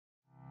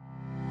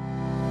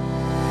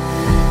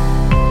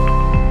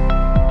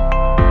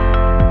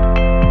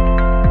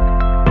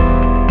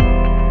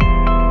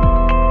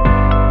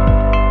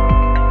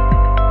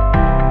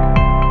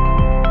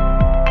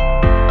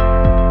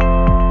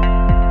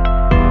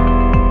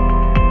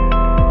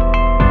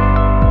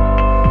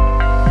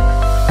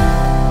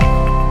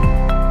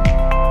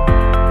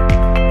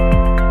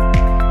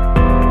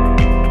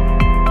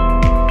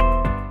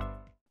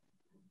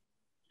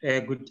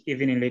Good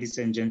evening, ladies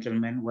and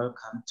gentlemen.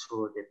 Welcome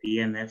to the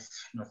BMF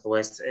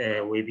Northwest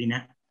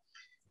webinar.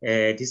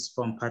 This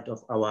forms part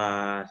of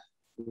our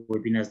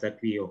webinars that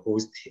we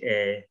host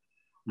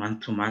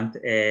month to month.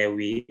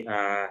 We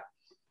are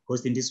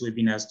hosting these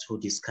webinars to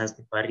discuss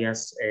the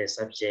various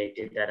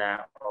subjects that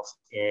are of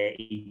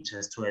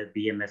interest to a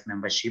BMF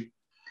membership.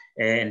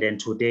 And then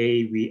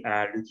today we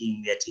are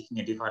taking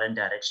a different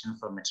direction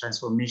from a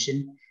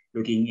transformation,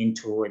 looking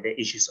into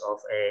the issues of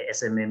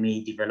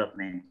SMME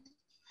development.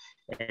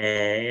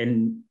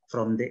 And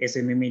from the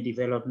SMME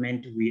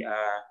development, we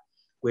are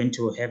going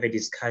to have a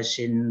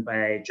discussion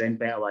joined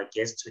by our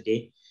guest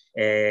today,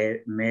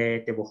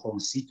 Me Tebogo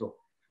Mosito,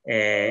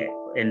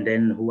 and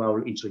then who I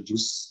will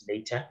introduce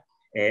later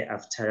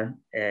after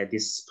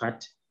this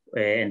part.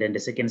 And then the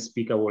second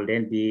speaker will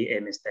then be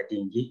Mr.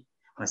 Dingi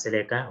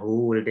Maseleka,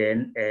 who will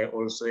then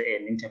also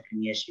an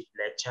entrepreneurship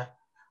lecturer,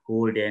 who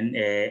will then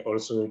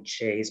also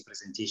share his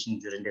presentation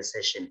during the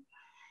session.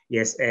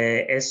 Yes,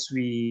 as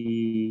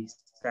we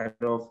start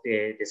off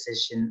the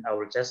session, I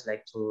would just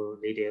like to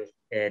lay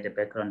the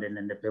background and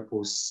then the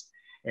purpose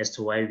as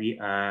to why we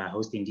are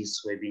hosting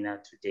this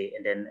webinar today,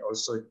 and then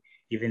also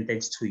giving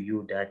thanks to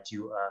you that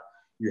you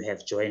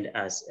have joined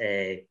us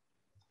you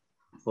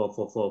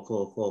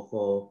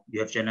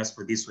have joined us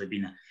for this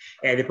webinar.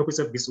 The purpose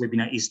of this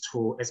webinar is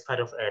to, as part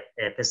of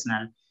a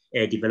personal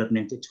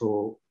development,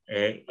 to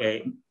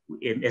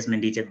as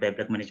mandated by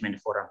Black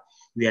Management Forum,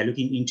 we are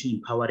looking into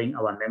empowering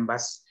our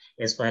members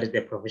as far as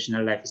their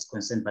professional life is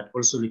concerned, but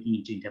also looking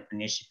into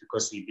entrepreneurship,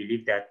 because we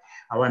believe that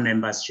our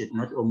members should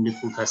not only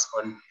focus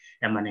on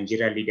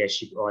managerial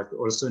leadership, or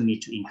also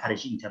need to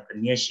encourage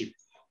entrepreneurship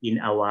in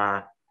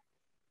our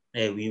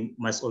we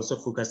must also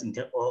focus on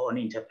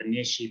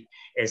entrepreneurship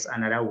as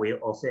another way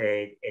of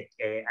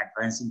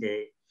advancing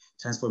the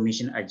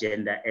transformation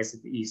agenda, as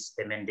it is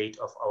the mandate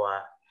of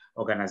our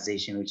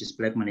organization, which is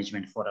Black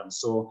Management Forum.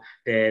 So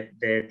the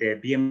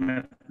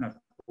BMF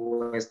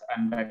Northwest,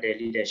 under the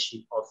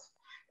leadership of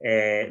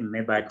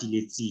Meba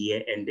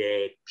Diletsi and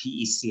the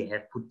PEC,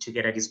 have put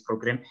together this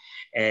program,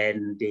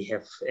 and they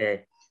have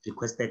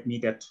requested me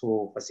that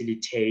to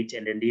facilitate,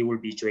 and then they will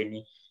be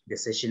joining the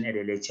session at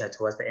a later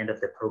towards the end of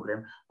the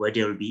program, where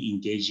they will be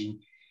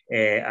engaging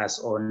us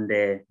on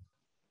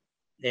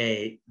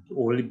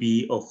will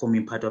be or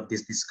forming part of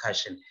this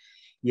discussion.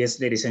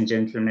 Yes, ladies and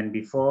gentlemen,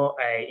 before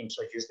I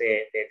introduce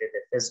the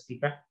first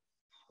speaker,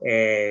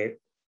 may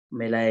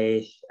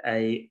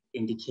I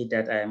indicate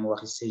that I am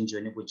Wahisein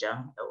Johnny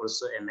Bujang,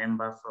 also a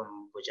member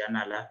from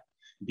Bujanala,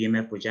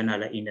 BMF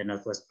Bujanala in the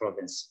Northwest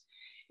Province.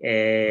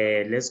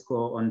 Let's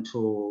go on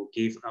to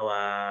give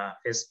our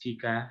first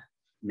speaker,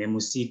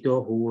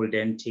 Memusito, who will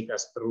then take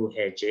us through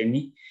her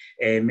journey.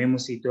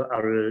 Memusito,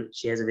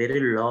 she has a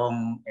very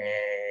long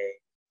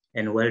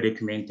and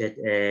well-documented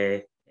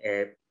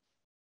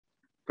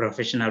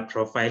professional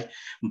profile,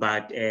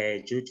 but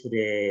due to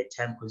the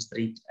time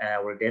constraint, I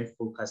will then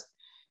focus,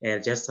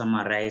 just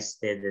summarize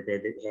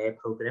her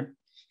program,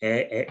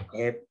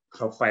 her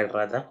profile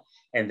rather.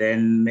 And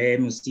then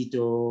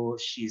Memusito,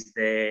 she's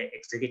the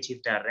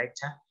executive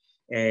director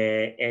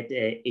at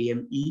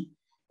AME,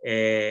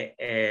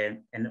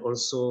 and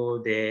also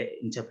the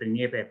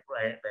entrepreneur by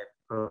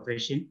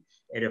profession,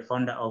 the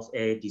founder of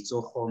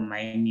Ditsogo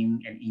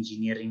Mining and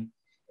Engineering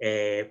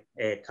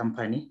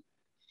company.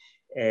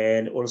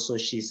 And also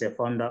she's a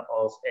founder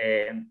of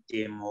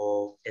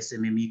Demo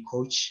SMME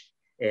Coach,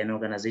 an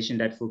organization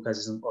that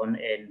focuses on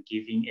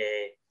giving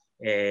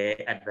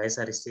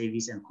advisory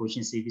service and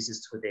coaching services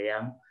to the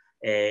young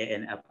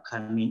and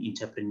upcoming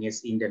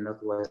entrepreneurs in the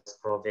Northwest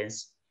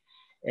Province.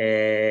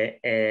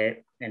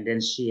 And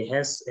then she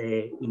has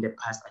in the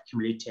past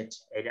accumulated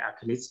the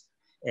accolades,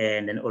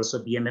 and then also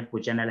BMF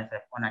Bujanala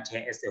have honored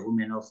her as the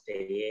Woman of the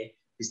Year,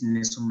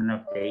 Business Woman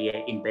of the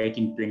Year back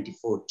in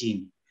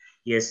 2014.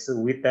 Yes, so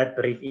with that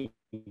brief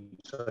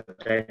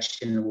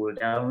introduction, we'll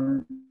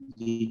now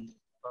give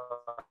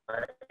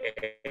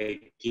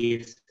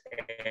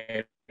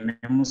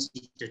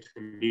Memusito to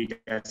lead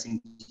us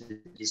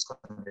into this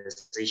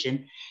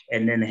conversation,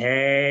 and then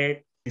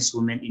her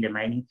women in the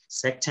mining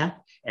sector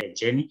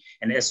journey,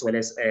 and as well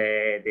as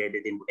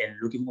and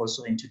looking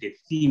also into the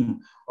theme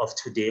of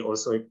today,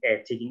 also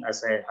taking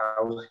us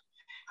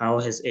how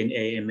has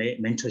a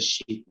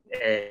mentorship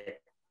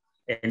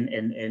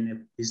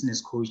and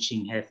business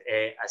coaching have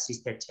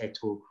assisted her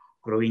to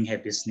growing her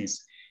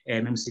business.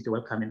 Memusito,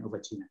 welcome, and over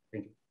to you.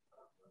 Thank you.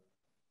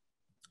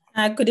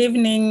 Good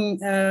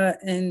evening,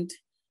 and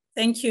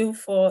thank you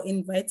for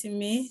inviting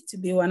me to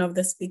be one of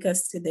the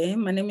speakers today.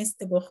 My name is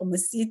Tebogo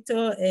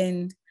Mosito,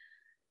 and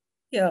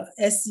yeah,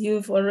 as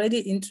you've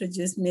already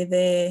introduced me,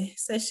 the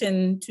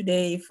session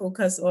today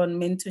focuses on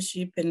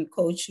mentorship and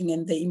coaching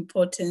and the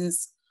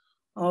importance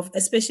of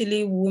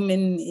especially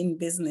women in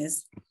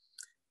business.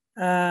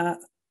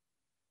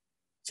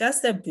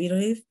 Just a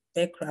brief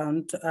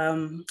background.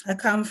 I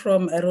come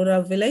from a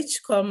rural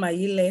village called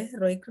Maile,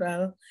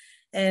 Roikral,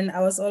 and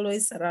I was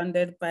always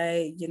surrounded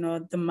by,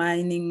 the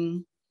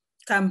mining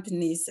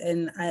companies,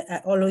 and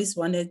I always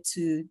wanted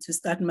to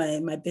start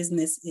my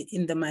business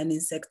in the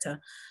mining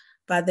sector.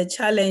 But the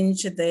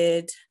challenge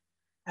that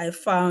I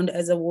found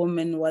as a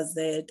woman was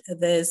that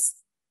there's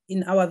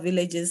in our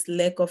villages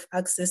lack of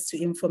access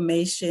to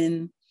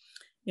information,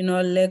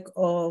 lack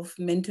of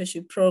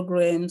mentorship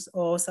programs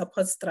or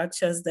support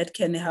structures that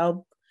can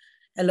help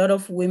a lot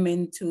of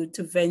women to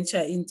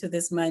venture into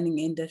this mining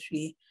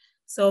industry.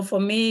 So for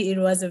me, it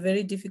was a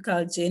very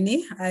difficult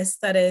journey. I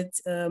started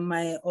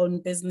my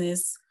own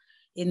business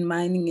in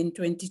mining in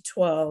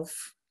 2012.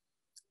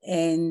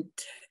 And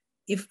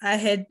if I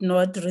had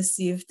not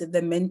received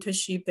the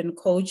mentorship and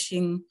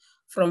coaching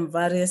from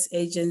various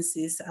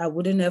agencies, I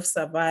wouldn't have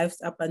survived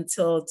up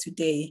until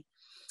today.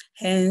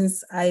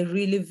 Hence, I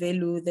really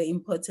value the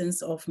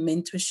importance of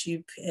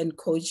mentorship and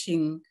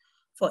coaching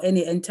for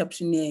any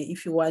entrepreneur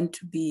if you want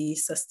to be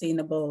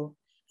sustainable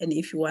and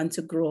if you want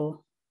to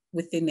grow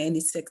within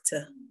any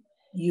sector.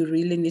 You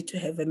really need to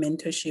have a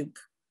mentorship,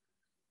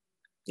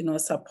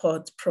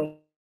 support program.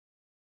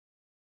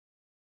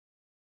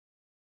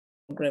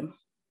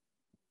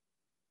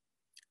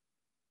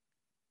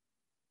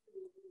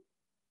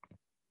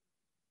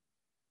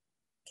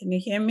 Can you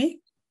hear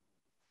me?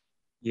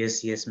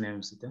 Yes,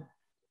 ma'am, Sita.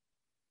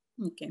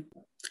 Okay.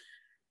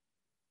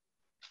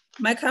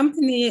 My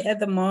company at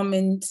the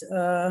moment,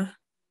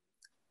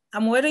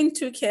 I'm wearing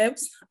 2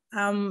 caps.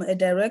 I'm a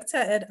director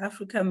at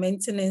Africa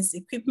Maintenance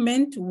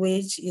Equipment,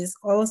 which is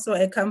also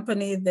a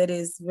company that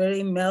is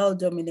very male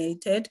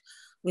dominated.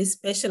 We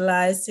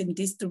specialize in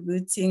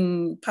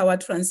distributing power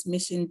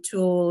transmission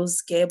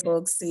tools,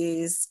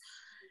 gearboxes,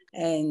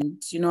 and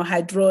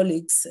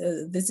hydraulics.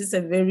 This is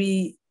a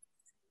very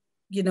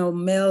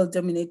male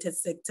dominated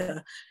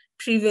sector.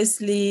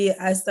 Previously,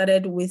 I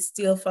started with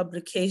steel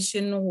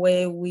fabrication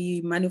where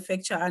we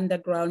manufacture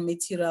underground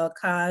material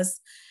cars.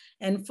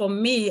 And for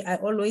me, I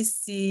always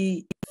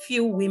see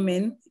few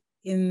women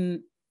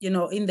in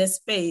the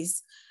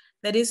space.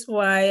 That is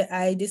why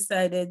I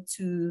decided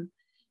to,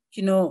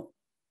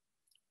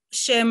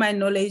 share my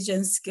knowledge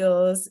and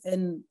skills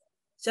and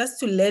just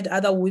to let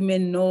other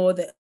women know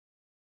the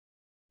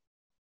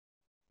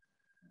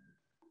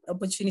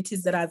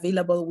opportunities that are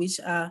available,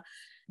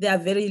 they are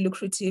very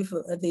lucrative.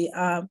 They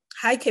are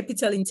high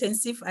capital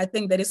intensive. I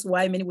think that is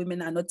why many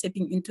women are not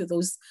tapping into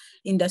those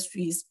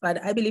industries.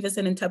 But I believe as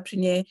an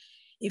entrepreneur,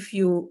 if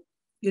you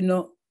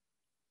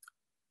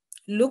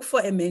look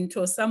for a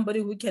mentor, somebody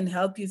who can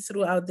help you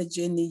throughout the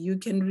journey, you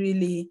can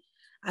really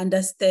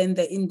understand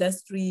the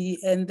industry.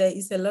 And there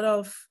is a lot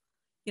of,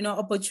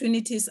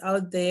 opportunities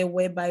out there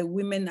whereby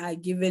women are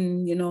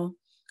given,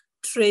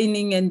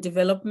 training and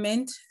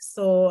development.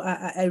 So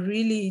I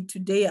really,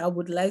 today, I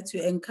would like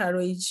to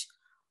encourage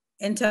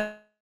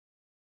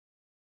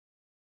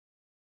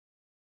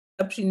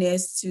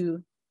entrepreneurs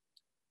to,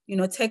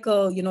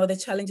 tackle,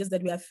 the challenges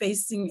that we are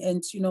facing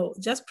and,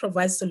 just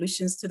provide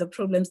solutions to the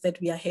problems that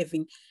we are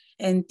having.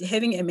 And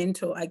having a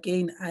mentor,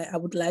 again, I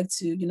would like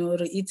to,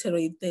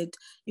 reiterate that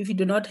if you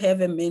do not have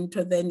a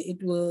mentor, then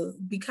it will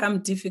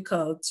become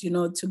difficult,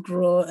 to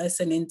grow as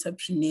an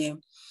entrepreneur.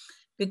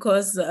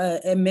 Because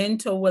a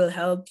mentor will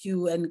help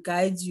you and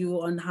guide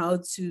you on how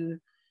to,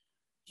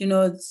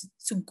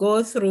 to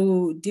go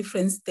through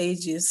different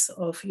stages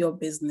of your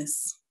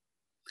business.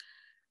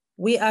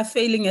 We are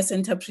failing as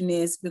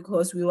entrepreneurs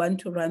because we want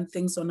to run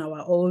things on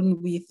our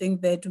own. We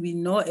think that we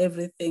know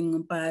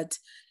everything, but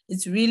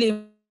it's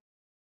really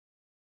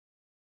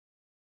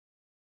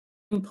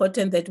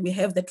important that we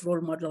have that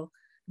role model,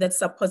 that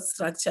support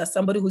structure,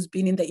 somebody who's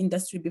been in the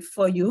industry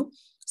before you,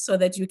 so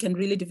that you can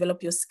really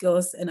develop your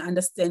skills and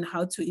understand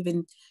how to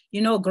even,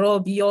 grow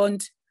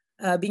beyond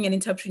being an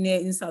entrepreneur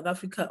in South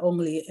Africa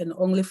only and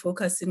only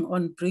focusing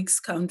on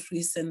BRICS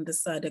countries and the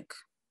SADC.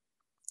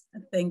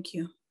 Thank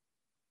you.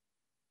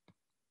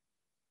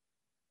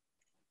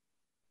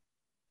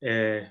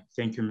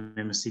 Thank you,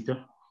 Ms.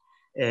 Sito.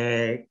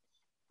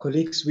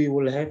 Colleagues, we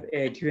will have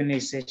a Q&A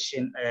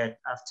session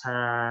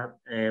after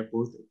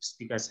both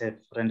speakers have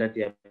rendered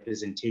their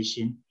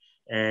presentation.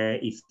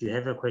 If you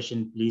have a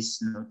question, please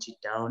note it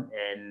down,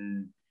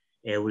 and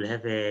we'll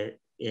have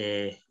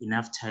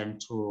enough time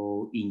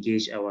to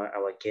engage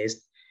our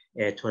guest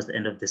towards the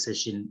end of the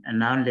session. And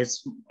now let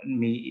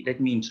me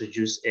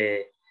introduce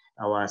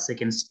our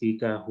second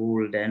speaker, who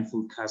will then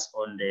focus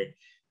on the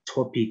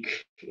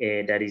topic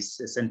that is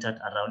centered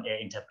around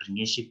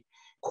entrepreneurship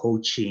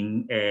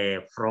coaching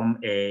from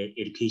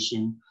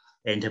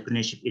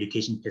entrepreneurship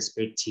education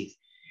perspective.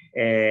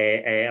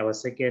 Our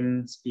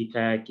second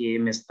speaker,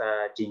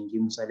 Mr. Jingi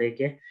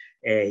Musaleke,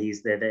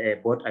 he's the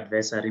board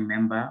advisory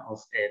member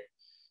of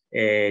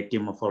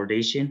Demo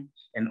Foundation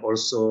and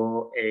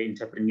also an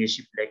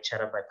entrepreneurship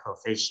lecturer by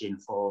profession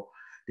for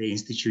the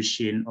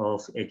institution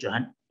of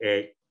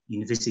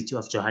University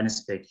of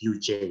Johannesburg,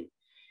 UJ.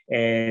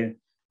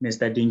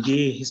 Mr.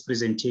 Dingi, his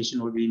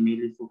presentation will be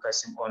mainly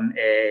focusing on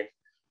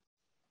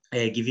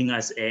giving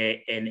us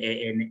a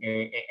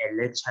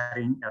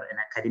lecturing or an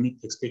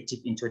academic perspective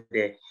into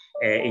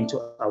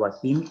our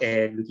theme,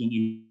 looking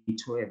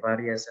into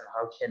various and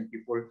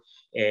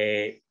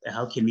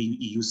how can we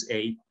use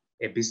a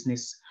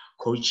business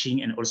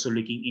coaching and also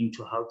looking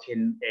into how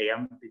can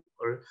young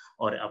people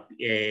or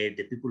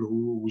the people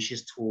who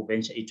wishes to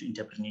venture into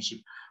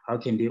entrepreneurship, how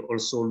can they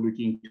also look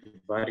into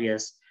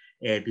various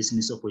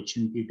business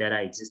opportunities that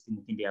are existing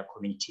within their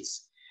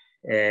communities.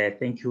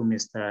 Thank you,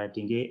 Mr.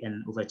 Dinge,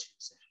 and over to you,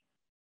 sir.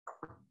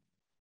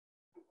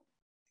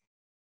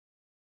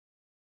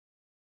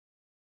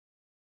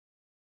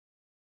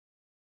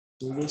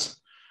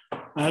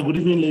 Good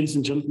evening, ladies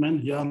and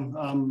gentlemen.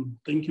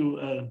 Thank you,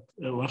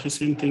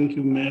 Wahisin. Thank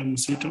you, Mayor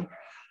Musito.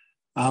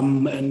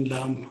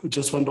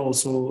 Just want to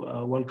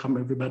also welcome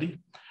everybody.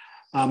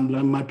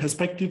 My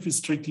perspective is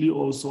strictly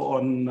also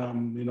on,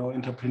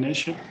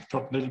 entrepreneurship,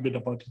 talk a little bit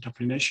about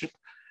entrepreneurship.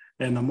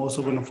 And I'm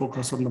also going to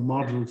focus on the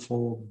model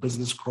for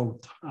business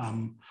growth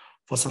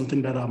for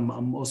something that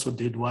I'm also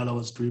did while I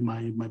was doing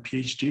my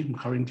PhD. I'm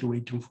currently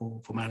waiting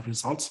for my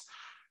results.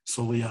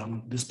 So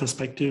this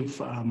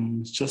perspective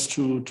is just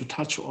to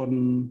touch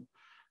on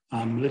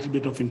a little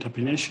bit of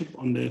entrepreneurship,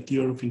 on the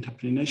theory of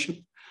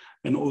entrepreneurship,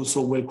 and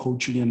also where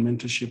coaching and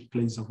mentorship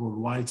plays a role,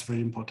 why it's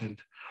very important.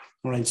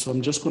 All right, so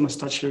I'm just going to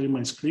start sharing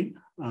my screen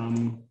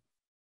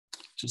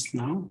just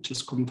now.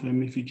 Just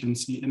confirm if you can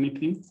see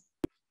anything.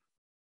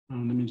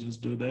 Let me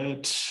just do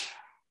that.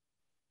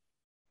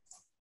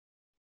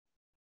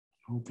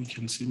 Hope you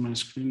can see my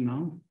screen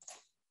now.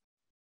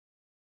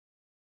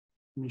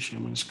 Let me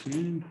share my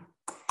screen.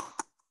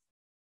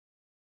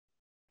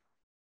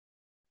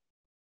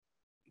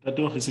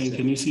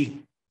 Can you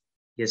see?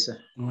 Yes, sir.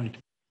 All right.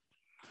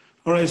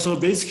 All right, so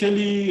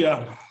basically,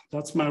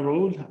 that's my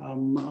role.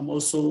 I'm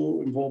also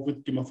involved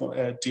with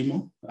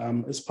Timo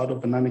as part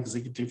of a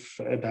non-executive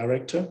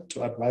director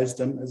to advise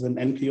them as an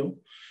NPO.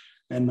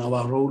 And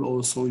our role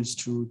also is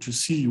to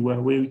see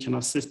where we can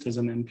assist as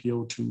an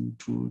NPO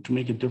to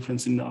make a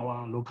difference in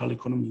our local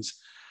economies.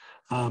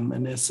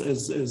 And as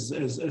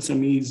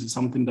SMEs is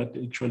something that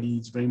actually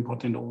is very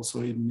important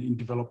also in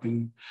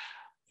developing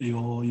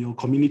your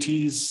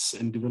communities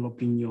and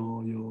developing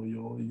your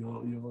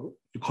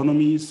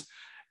economies,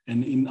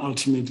 and in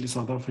ultimately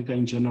South Africa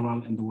in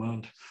general and the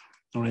world.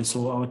 All right,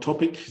 so our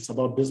topic is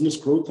about business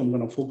growth. I'm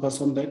going to focus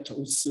on that.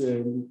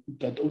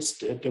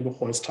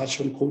 Tebogo has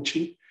touched on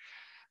coaching.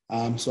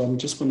 So I'm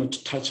just going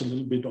to touch a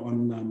little bit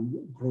on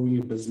growing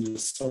a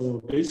business. So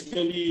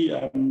basically,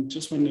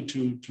 just wanted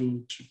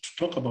to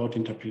talk about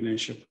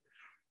entrepreneurship.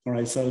 All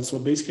right, so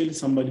basically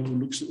somebody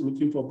who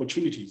looking for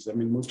opportunities. I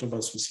mean, most of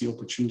us, we see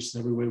opportunities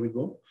everywhere we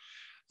go,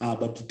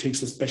 but it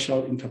takes a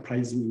special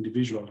enterprising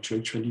individual to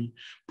actually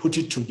put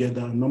it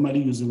together,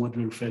 normally using what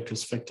we refer to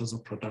as factors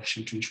of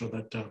production to ensure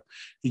that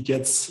he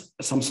gets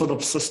some sort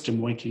of system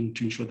working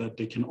to ensure that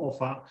they can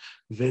offer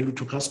value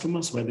to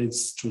customers, whether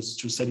it's to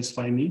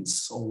satisfy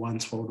needs or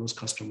wants for those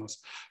customers.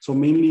 So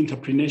mainly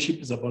entrepreneurship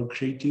is about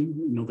creating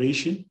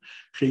innovation,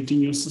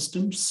 creating new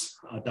systems,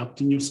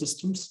 adapting new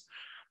systems.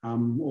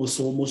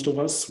 Also, most of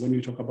us, when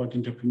we talk about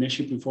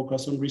entrepreneurship, we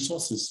focus on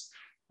resources,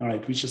 all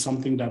right, which is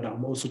something that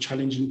I'm also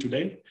challenging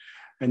today.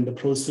 And the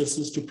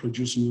processes to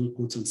produce new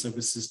goods and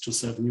services to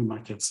serve new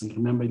markets. And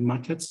remember, in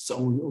markets, it's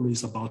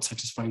always about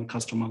satisfying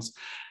customers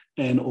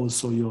and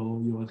also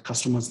your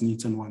customers'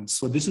 needs and wants.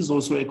 So this is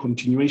also a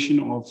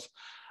continuation of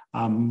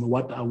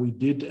what we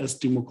did as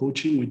Timo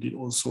Coaching. We did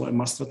also a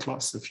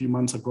masterclass a few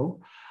months ago.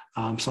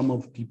 Some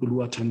of the people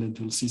who attended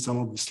will see some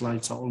of the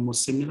slides are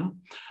almost similar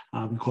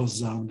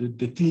because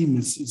the theme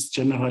is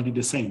generally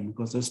the same,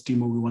 because as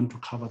Timo, we want to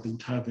cover the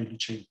entire value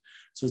chain.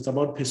 So it's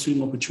about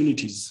pursuing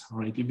opportunities, all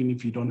right, even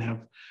if you don't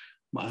have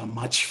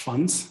much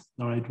funds,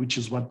 all right, which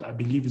is what I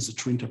believe is a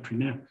true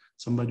entrepreneur,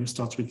 somebody who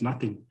starts with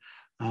nothing.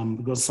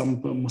 Because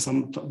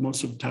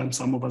most of the time,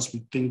 some of us,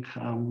 we think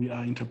we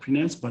are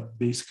entrepreneurs, but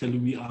basically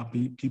we are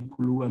people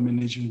who are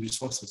managing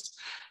resources,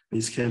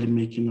 basically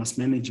making us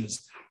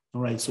managers.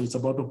 All right, so it's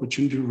about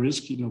opportunity,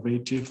 risk,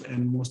 innovative,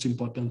 and most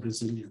important,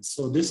 resilience.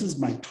 So this is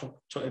my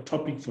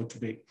topic for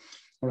today.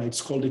 All right,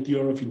 it's called the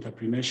theory of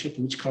entrepreneurship,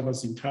 which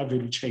covers the entire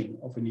value chain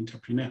of an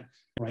entrepreneur.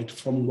 Right,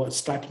 from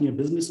starting a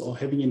business or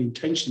having an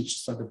intention to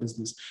start a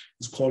business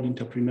is called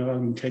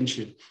entrepreneurial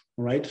intention.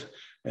 All right,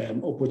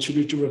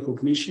 opportunity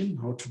recognition,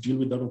 how to deal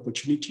with that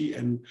opportunity,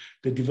 and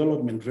the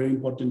development, very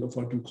important, of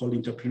what we call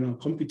entrepreneurial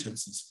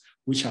competencies,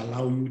 which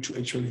allow you to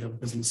actually have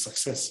business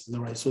success.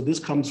 All right, so this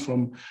comes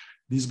from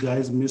these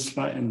guys,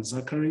 Misfa and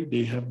Zachary.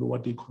 They have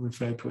what they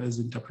refer to as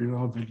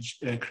entrepreneurial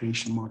value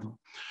creation model.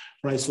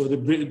 Right, so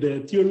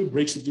the theory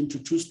breaks it into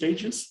two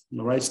stages.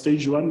 All right,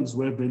 stage one is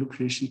where value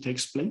creation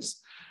takes place.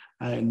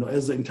 And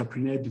as the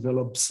entrepreneur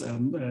develops,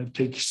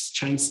 takes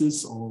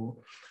chances or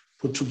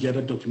put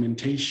together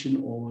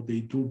documentation, or they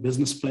do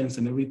business plans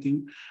and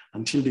everything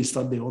until they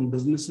start their own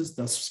businesses.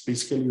 That's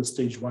basically your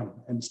stage one.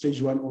 And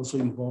stage one also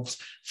involves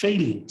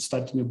failing,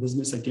 starting a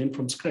business again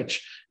from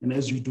scratch. And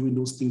as you're doing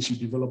those things, you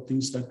develop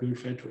things that we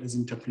refer to as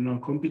entrepreneurial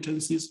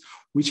competencies,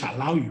 which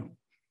allow you,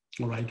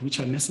 all right, which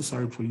are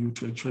necessary for you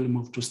to actually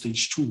move to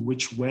stage two,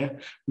 which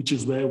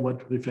is where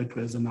what we refer to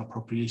as an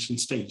appropriation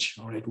stage,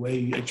 all right, where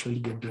you actually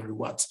get the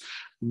rewards.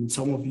 I mean,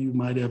 some of you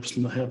might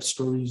have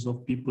stories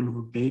of people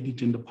who made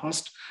it in the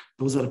past.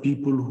 Those are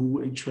people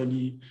who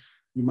actually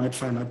you might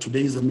find out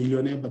today is a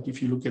millionaire, but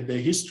if you look at their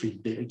history,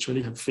 they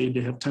actually have failed.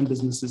 They have 10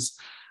 businesses,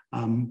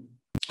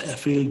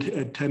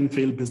 failed 10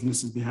 failed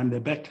businesses behind their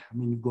back. I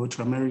mean, you go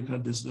to America,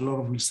 there's a lot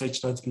of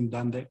research that's been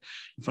done there.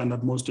 You find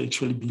that most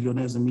actually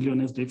billionaires and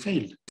millionaires, they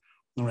failed.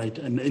 All right,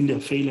 and in their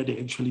failure, they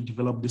actually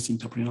develop these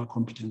entrepreneurial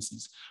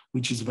competencies,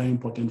 which is very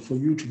important for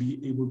you to be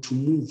able to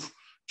move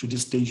to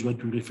this stage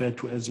what we refer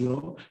to as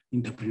your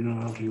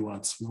entrepreneurial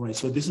rewards. Right,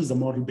 so this is the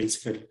model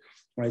basically.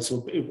 Right,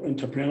 so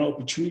entrepreneurial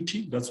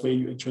opportunity, that's where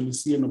you actually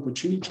see an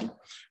opportunity,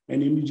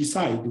 and then you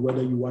decide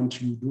whether you want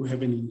to do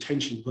have an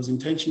intention, because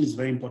intention is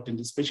very important,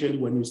 especially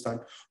when you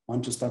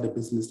want to start a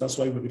business. That's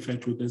why we refer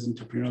to it as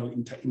entrepreneurial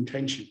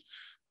intention,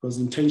 because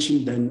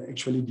intention then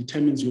actually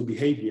determines your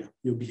behavior.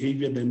 Your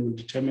behavior then will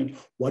determine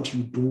what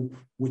you do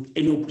with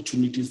any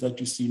opportunities that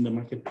you see in the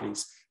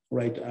marketplace.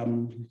 Right,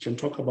 we can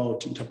talk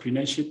about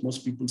entrepreneurship.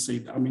 Most people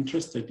say, I'm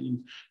interested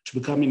in to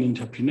become an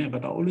entrepreneur,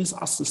 but I always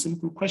ask the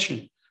simple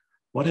question: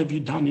 what have you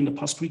done in the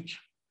past week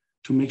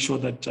to make sure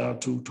that,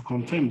 to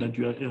confirm that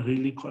you are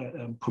really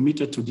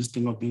committed to this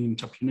thing of being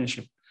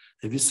entrepreneurship?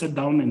 Have you sat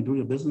down and do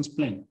a business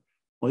plan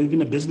or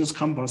even a business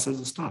canvas as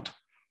a start?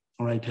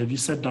 All right, have you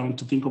sat down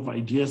to think of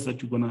ideas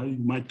that you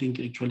might think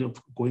actually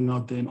of going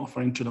out there and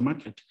offering to the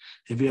market?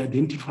 Have you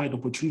identified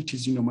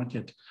opportunities in your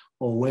market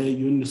or where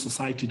you're in the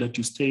society that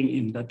you're staying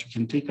in that you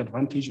can take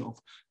advantage of?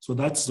 So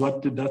that's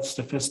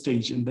the first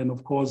stage. And then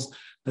of course,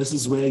 this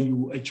is where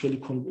you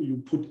actually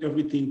you put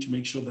everything to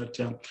make sure that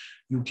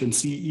you can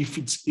see if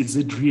is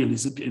it real,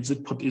 is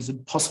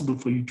it possible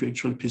for you to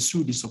actually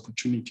pursue this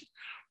opportunity?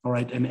 All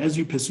right, and as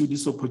you pursue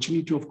this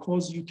opportunity, of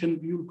course,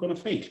 you're gonna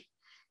fail.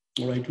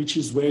 All right, which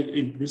is where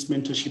this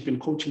mentorship and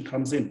coaching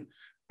comes in.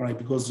 All right,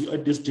 because you're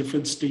at these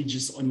different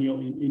stages in your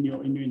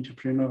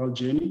entrepreneurial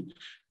journey,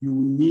 you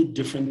need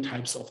different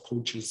types of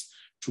coaches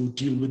to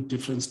deal with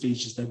different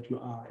stages that you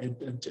are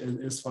at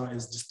as far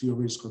as this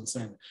theory is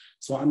concerned.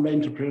 So under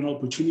entrepreneurial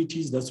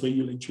opportunities, that's where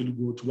you'll actually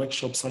go to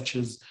workshops such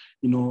as,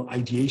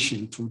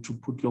 ideation to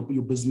put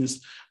your business,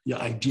 your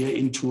idea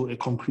into a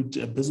concrete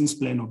business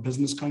plan or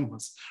business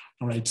canvas.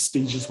 All right,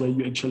 stages where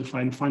you actually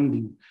find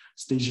funding,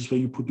 stages where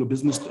you put your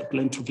business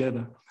plan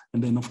together,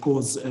 and then of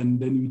course, and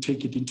then you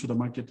take it into the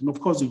market. And of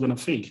course, you're going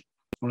to fail.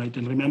 All right,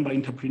 and remember,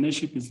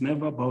 entrepreneurship is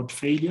never about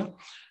failure.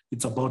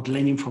 It's about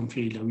learning from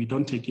failure. We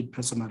don't take it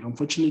personal.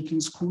 Unfortunately,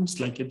 in schools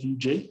like at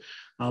UJ,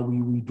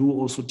 we do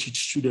also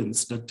teach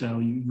students that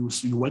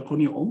you work on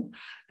your own,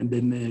 and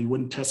then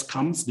when test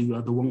comes, you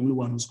are the only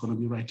one who's going to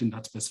be writing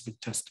that specific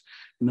test.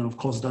 And then, of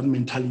course, that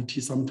mentality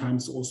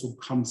sometimes also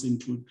comes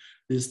into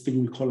this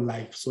thing we call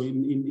life. So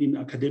in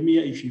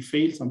academia, if you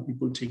fail, some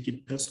people take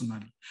it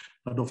personally.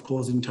 But of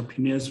course,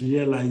 entrepreneurs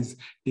realize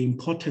the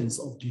importance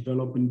of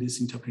developing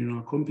these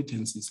entrepreneurial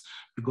competencies,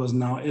 because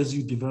now as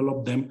you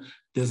develop them,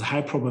 there's a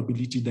high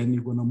probability then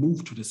you're going to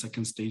move to the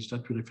second stage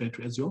that we refer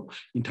to as your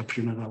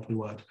entrepreneurial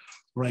reward.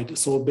 Right,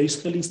 so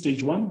basically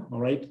stage one,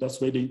 all right,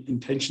 that's where the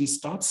intention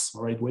starts,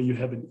 all right, where you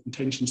have an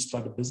intention to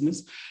start a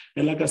business.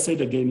 And like I said,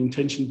 again,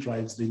 intention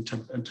drives the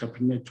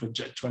entrepreneur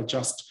to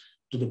adjust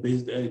to the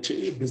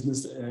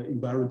business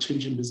environment,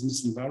 changing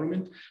business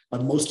environment,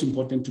 but most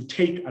important, to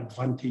take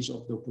advantage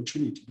of the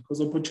opportunity, because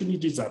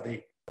opportunities are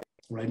there.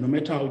 Right, no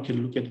matter how you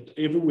can look at it,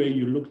 everywhere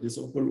you look, there's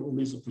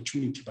always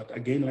opportunity. But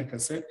again, like I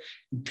said,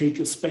 you take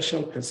a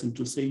special person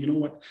to say, you know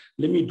what,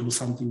 let me do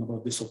something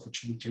about this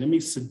opportunity. Let me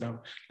sit down.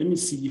 Let me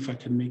see if I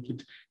can make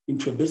it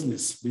into a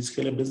business,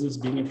 basically a business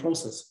being a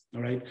process,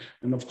 all right?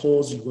 And of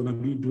course, you're going to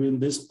be doing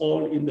this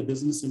all in the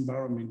business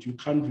environment. You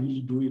can't really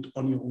do it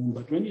on your own.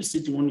 But when you're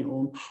sitting on your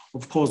own,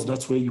 of course,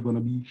 that's where you're going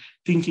to be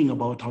thinking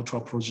about how to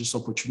approach this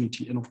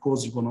opportunity. And of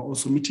course, you're going to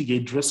also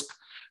mitigate risk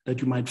that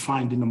you might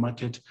find in the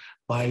market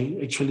by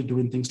actually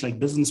doing things like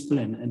business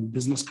plan and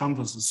business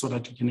canvases, so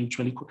that you can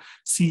actually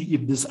see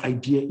if this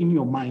idea in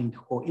your mind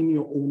or in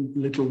your own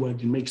little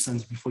world, it makes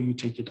sense before you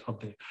take it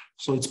out there.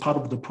 So it's part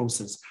of the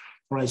process.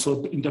 All right, so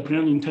the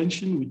entrepreneurial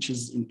intention, which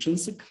is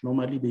intrinsic,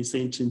 normally they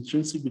say it's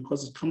intrinsic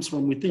because it comes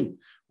from within,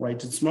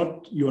 right? It's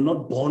not, you're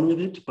not born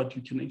with it, but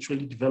you can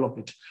actually develop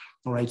it.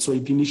 All right, so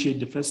if you initiate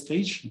the first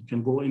stage, you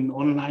can go in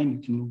online,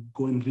 you can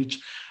go and read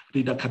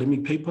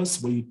academic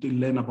papers where you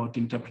learn about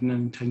entrepreneurial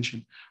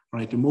intention,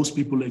 right? And most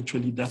people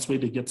actually, that's where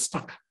they get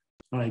stuck,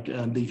 right?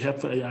 And they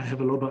have,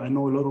 I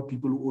know a lot of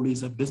people who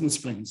always have business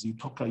plans. You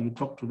talk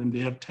to them, they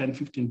have 10,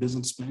 15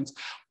 business plans,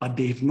 but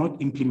they have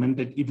not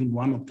implemented even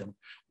one of them,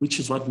 which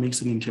is what makes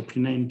an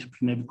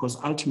entrepreneur,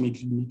 because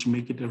ultimately you need to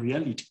make it a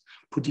reality,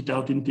 put it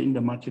out in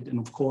the market. And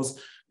of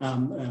course,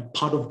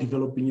 part of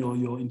developing your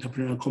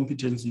entrepreneurial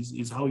competencies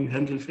is how you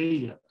handle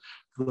failure.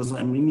 Because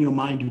in your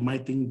mind, you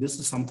might think this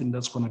is something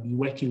that's going to be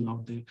working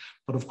out there.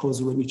 But of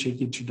course, when you take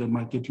it to the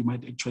market, you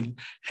might actually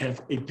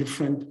have a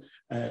different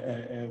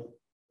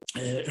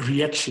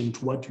reaction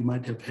to what you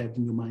might have had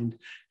in your mind.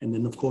 And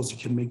then, of course, you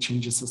can make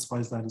changes as far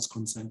as that is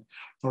concerned.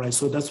 All right,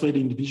 so that's where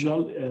the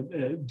individual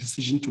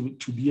decision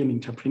to be an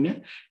entrepreneur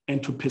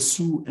and to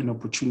pursue an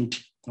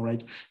opportunity. All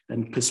right,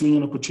 and pursuing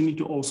an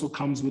opportunity also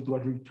comes with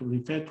what we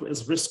refer to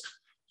as risk.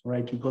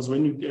 right? Because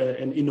when you,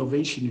 and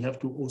innovation, you have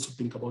to also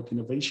think about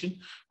innovation.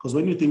 Because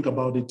when you think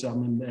about it, I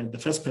mean, the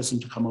first person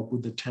to come up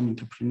with the term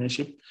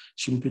entrepreneurship,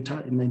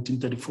 Schumpeter in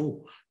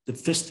 1934, the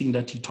first thing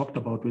that he talked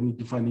about when he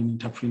defined an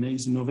entrepreneur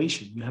is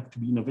innovation. You have to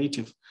be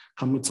innovative,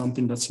 come with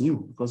something that's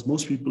new. Because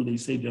most people, they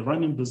say they're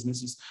running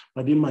businesses,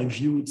 but in my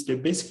view, they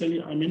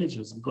basically are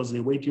managers because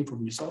they're waiting for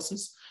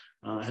resources.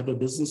 I have a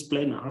business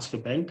plan, I ask a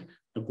bank,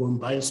 I go and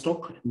buy a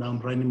stock, and now I'm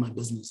running my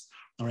business.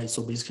 All right,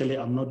 so basically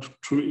I'm not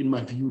true, in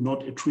my view,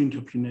 not a true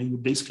entrepreneur. You're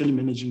basically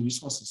managing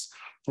resources.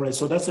 All right,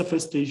 so that's the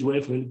first stage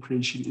where value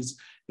creation is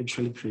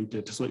actually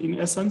created. So in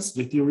essence,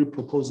 the theory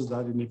proposes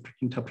that an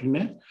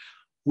entrepreneur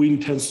who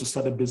intends to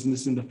start a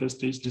business in the first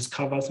stage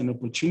discovers an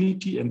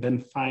opportunity and then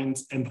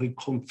finds and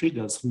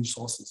reconfigures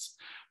resources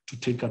to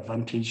take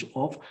advantage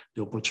of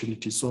the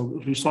opportunity.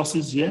 So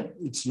resources here,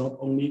 it's not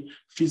only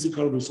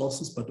physical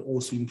resources, but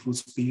also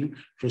includes being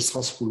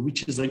resourceful,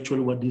 which is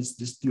actually what this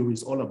theory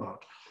is all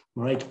about,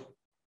 all right?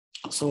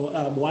 So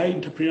why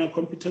entrepreneurial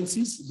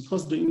competencies?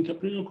 Because the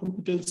entrepreneurial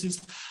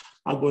competencies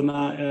are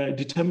gonna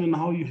determine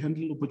how you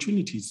handle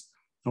opportunities.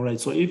 All right,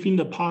 so if in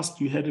the past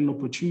you had an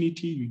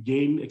opportunity, you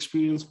gain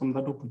experience from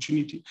that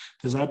opportunity,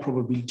 there's a high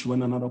probability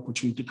when another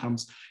opportunity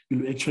comes,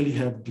 you'll actually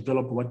have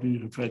developed what we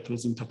refer to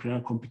as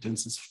entrepreneurial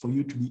competencies for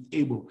you to be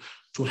able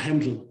to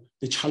handle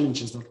the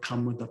challenges that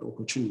come with that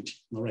opportunity.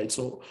 All right,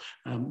 so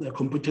the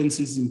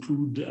competencies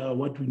include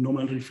what we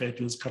normally refer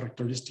to as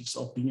characteristics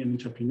of being an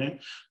entrepreneur.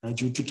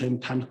 Due to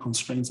time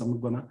constraints, I'm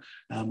not gonna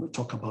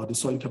talk about it.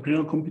 So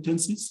entrepreneurial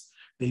competencies,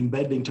 they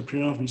embed the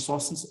entrepreneurial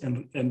resources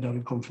and the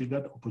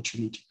reconfigured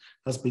opportunity.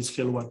 That's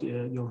basically what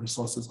your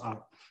resources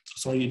are.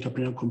 So your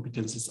entrepreneurial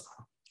competencies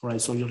are. All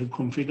right, so you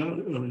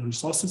reconfigure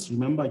resources.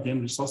 Remember,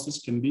 again, resources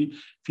can be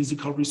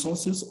physical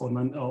resources or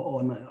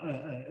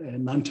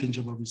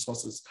non-tangible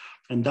resources.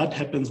 And that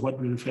happens what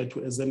we refer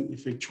to as an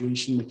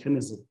effectuation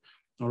mechanism.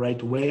 All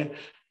right, where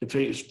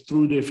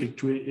through the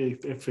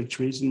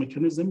effectuation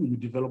mechanism, you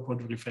develop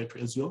what we refer to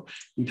as your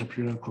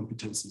entrepreneurial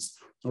competencies.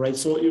 All right,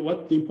 so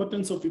what the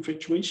importance of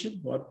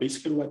effectuation, what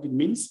it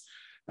means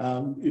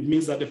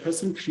that the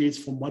person creates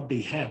from what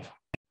they have.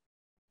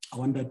 I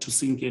want that to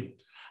sink in,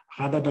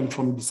 rather than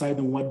from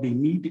deciding what they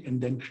need and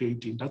then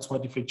creating. That's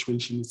what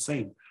effectuation is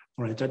saying.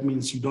 All right, that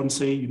means you don't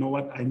say, you know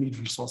what, I need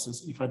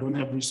resources. If I don't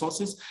have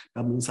resources,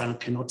 that means I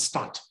cannot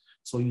start.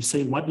 So you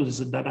say, what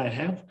is it that I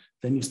have?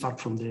 Then you start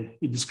from there.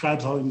 It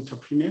describes how an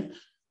entrepreneur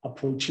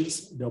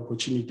approaches the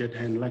opportunity at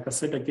hand. Like I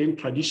said, again,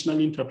 traditional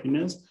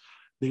entrepreneurs,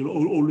 they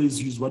will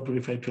always use what we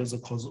refer to as a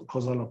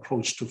causal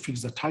approach to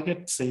fix the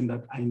target, saying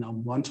that I now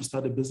want to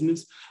start a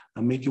business,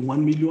 I'm making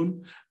 1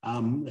 million.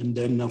 And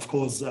then, of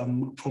course,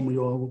 from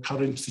your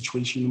current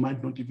situation, you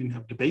might not even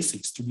have the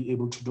basics to be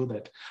able to do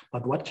that.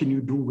 But what can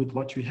you do with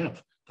what you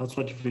have? That's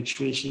what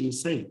effectuation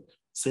is saying.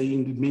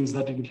 Saying it means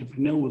that an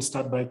entrepreneur will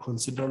start by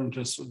considering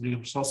the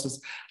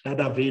resources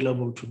that are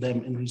available to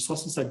them. And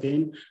resources,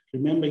 again,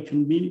 remember, it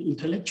can be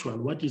intellectual.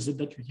 What is it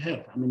that we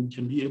have? I mean, you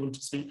can be able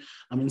to say,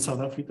 I'm in South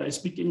Africa, I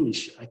speak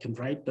English, I can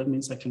write. That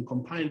means I can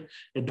compile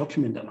a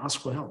document and ask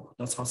for help.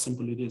 That's how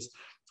simple it is.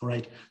 All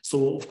right.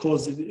 So, of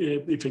course,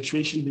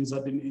 effectuation means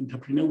that an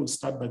entrepreneur will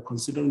start by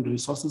considering the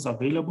resources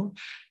available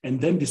and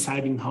then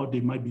deciding how they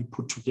might be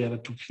put together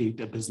to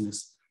create a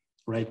business.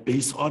 Right,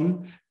 based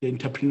on the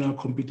entrepreneurial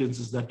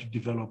competencies that you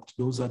developed.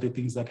 Those are the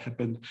things that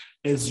happened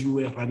as you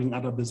were running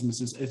other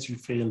businesses, as you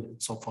failed,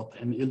 and so forth.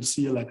 And you'll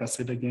see, like I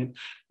said again,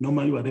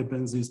 normally what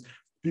happens is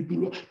people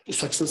who are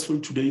successful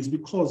today is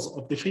because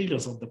of the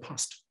failures of the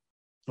past.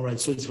 All right,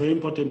 so it's very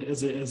important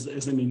as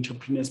an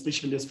entrepreneur,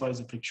 especially as far as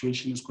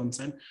effectuation is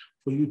concerned,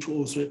 for you to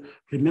also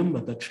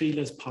remember that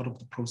failure is part of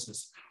the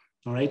process.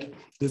 All right.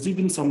 There's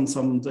even some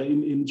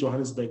in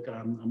Johannesburg.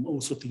 I'm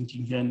also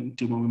thinking here in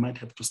Timo, we might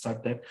have to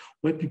start that,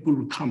 where people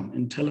will come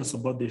and tell us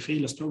about their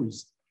failure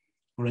stories.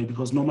 All right,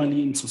 because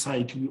normally in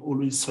society we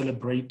always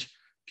celebrate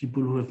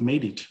people who have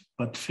made it,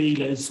 but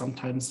failure is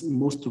sometimes, in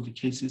most of the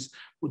cases,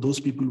 with those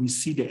people, we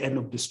see the end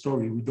of the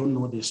story. We don't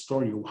know their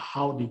story or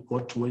how they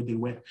got to where they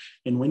were.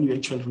 And when you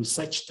actually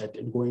research that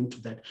and go into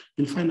that,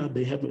 you'll find out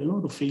they have a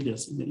lot of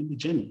failures in the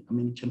journey. I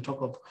mean, you can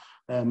talk of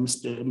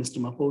Mr.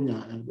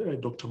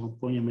 Maponya, Dr.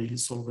 Maponya, may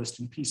his soul rest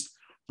in peace.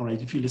 All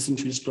right, if you listen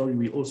to his story,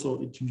 we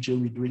also at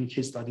UJ, we're doing a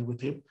case study with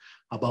him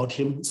about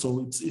him.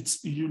 So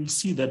you'll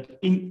see that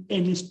in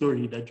any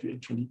story that you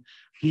actually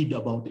read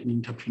about an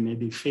entrepreneur,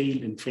 they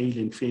fail and fail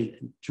and fail.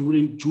 And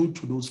due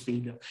to those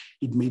failures,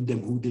 it made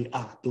them who they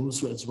are.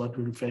 Those are what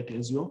we refer to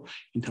as your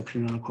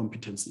entrepreneurial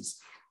competencies.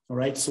 All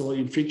right, so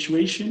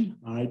infatuation,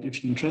 all right,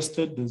 if you're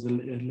interested, there's a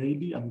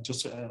lady, I'm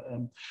just,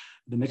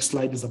 the next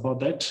slide is about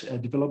that,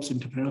 develops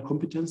entrepreneurial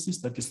competencies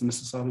that is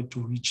necessary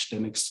to reach the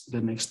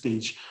next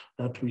stage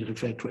that we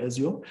refer to as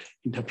your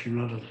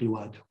entrepreneurial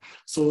reward.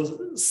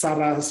 So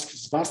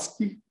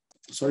Sarasvati,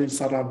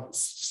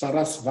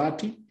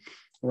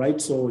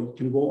 right, so you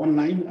can go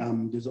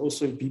online. There's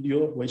also a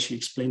video where she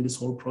explained this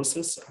whole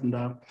process, and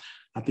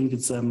I think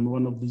it's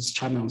one of these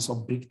channels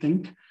of Big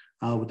Think.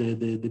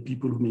 The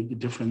people who make a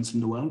difference in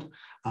the world.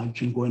 You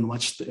can go and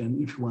watch,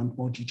 and if you want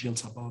more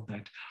details about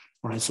that.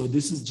 All right, so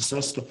this is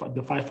just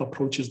the 5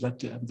 approaches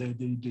that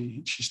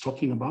she's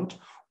talking about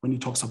when he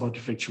talks about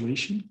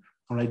effectuation.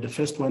 All right, the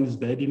first one is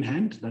bird in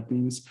hand. That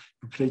means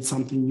you create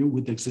something new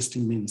with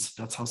existing means.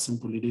 That's how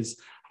simple it is.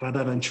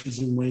 Rather than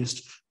choosing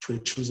ways to a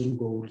choosing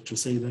goal, to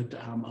say that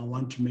I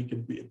want to make a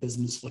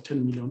business for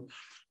 10 million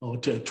or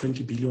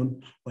 20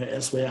 billion,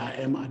 whereas where I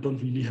am, I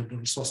don't really have the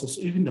resources,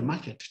 even the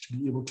market, to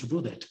be able to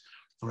do that.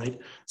 All right,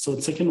 so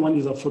the second one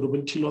is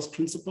affordability loss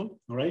principle.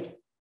 All right.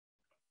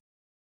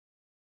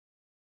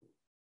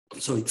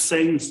 So it's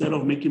saying instead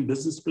of making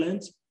business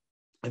plans,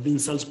 having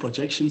sales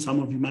projections,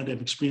 some of you might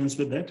have experience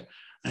with that,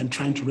 and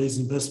trying to raise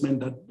investment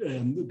that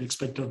the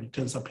expected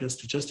returns appears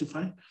to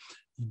justify.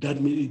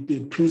 That the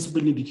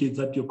principle indicates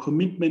that your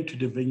commitment to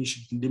the venue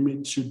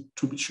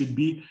should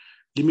be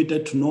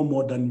limited to no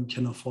more than you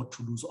can afford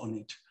to lose on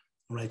it.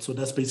 Right, so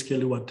that's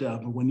basically what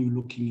when you're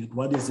looking at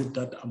what is it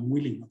that I'm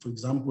willing. For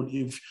example,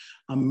 if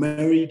I'm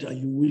married, are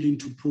you willing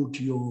to put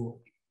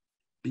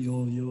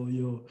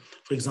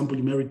for example,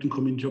 you're married in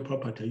community or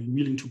property, are you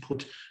willing to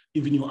put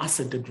even your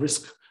asset at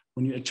risk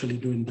when you're actually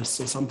doing this?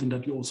 So something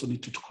that you also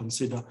need to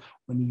consider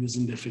when you're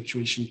using the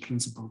effectuation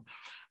principle.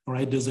 All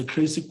right, there's a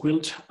crazy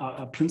quilt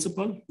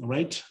principle, all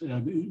right?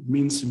 It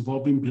means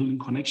involving building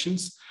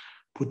connections,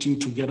 putting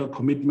together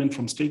commitment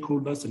from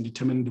stakeholders and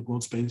determining the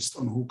goals based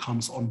on who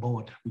comes on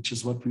board, which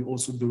is what we're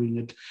also doing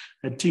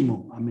at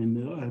TIMO. I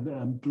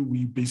mean,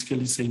 we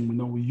basically saying,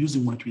 we're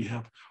using what we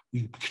have.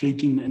 We're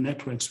creating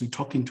networks, we're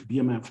talking to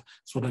BMF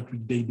so that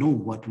they know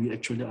what we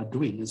actually are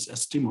doing as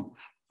TIMO.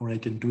 All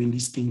right, and doing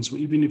these things,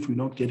 even if we're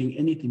not getting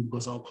anything,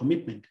 because our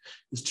commitment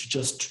is to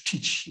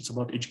teach. It's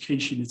about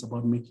education. It's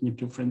about making a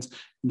difference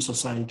in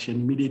society.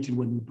 And immediately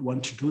when you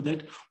want to do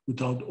that,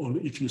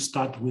 if you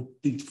start with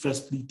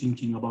firstly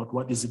thinking about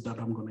what is it that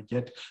I'm going to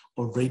get,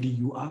 already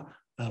you are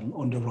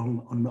on the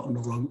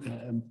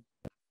wrong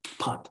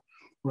path.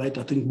 Right,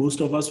 I think most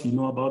of us, we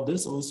know about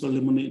this. Also,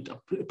 lemonade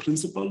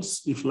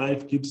principles. If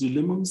life gives you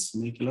lemons,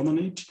 make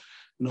lemonade.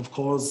 And of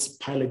course,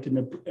 piloting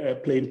a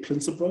plane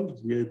principle,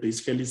 we're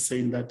basically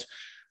saying that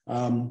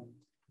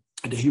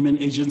the human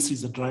agency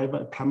is a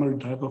primary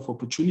driver for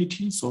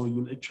opportunity. So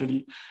you'll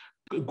actually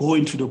go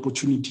into the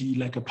opportunity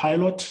like a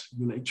pilot,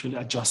 you'll actually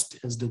adjust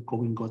as the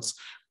going gets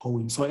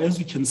going. So as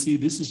you can see,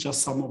 this is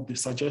just some of the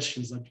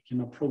suggestions that you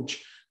can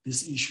approach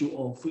this issue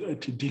of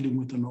dealing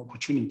with an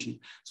opportunity.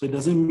 So it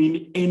doesn't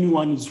mean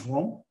anyone is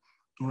wrong.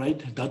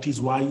 Right, that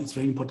is why it's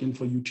very important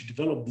for you to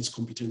develop these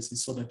competencies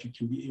so that you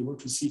can be able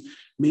to see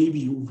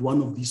maybe one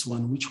of these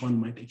which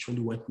one might actually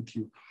work with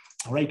you.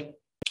 All right.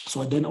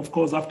 So then, of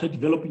course, after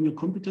developing your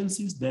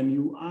competencies, then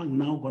you are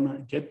now going to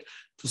get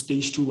to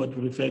stage 2, what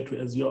we refer to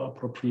as your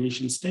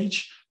appropriation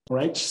stage. All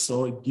right.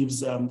 So it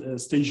gives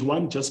stage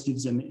 1 just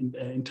gives an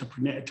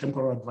entrepreneur a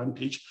temporal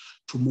advantage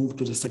to move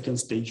to the second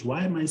stage.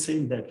 Why am I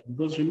saying that?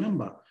 Because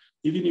remember,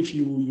 even if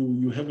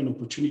you have an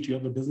opportunity, you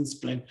have a business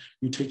plan,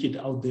 you take it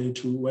out there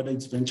to whether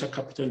it's venture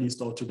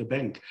capitalist or to the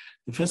bank.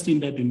 The first thing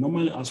that they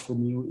normally ask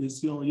from you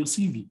is your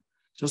CV,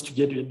 just to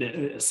get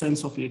a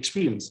sense of your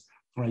experience.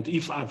 All right.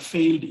 If I've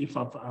failed, if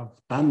I've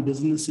done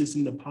businesses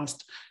in the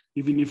past,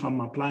 even if I'm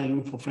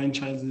applying for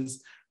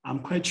franchises, I'm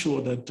quite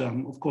sure that,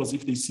 of course,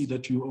 if they see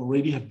that you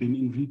already have been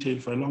in retail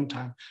for a long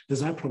time,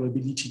 there's a high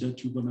probability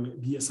that you're going to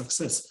be a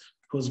success,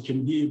 because you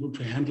can be able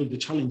to handle the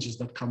challenges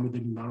that come with the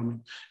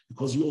environment,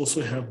 because you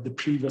also have the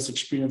previous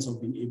experience of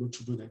being able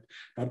to do that.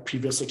 That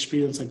previous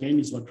experience, again,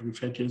 is what we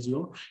refer to as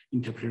your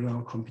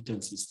entrepreneurial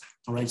competencies.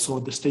 All right, so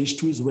the stage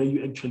 2 is where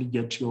you actually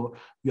get you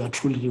are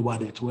truly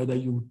rewarded, whether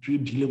you're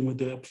dealing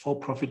with a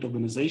for-profit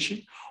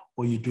organization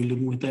or you're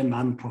dealing with a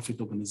non-profit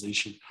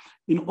organization.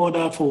 In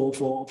order for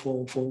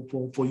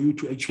you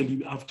to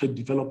actually, after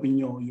developing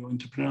your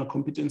entrepreneurial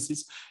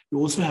competencies, you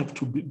also have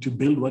to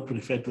build what we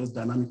refer to as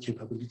dynamic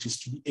capabilities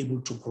to be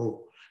able to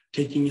grow,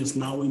 taking us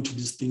now into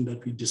this thing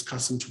that we're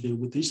discussing today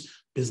with this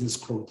business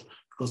growth.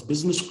 Because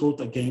business growth,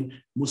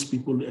 again, most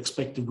people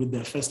expect it with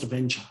their first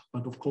venture.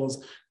 But of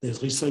course,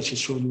 there's research is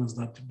showing us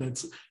that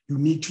you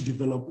need to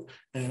develop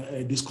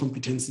these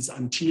competencies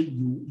until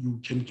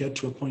you can get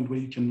to a point where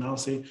you can now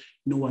say, you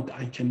know what,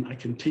 I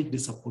can take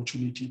this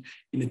opportunity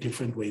in a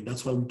different way.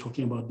 That's why we're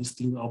talking about this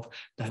thing of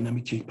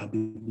dynamic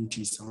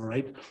capabilities, all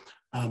right?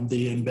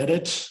 They are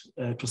embedded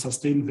to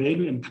sustain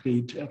value and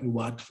create a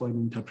reward for an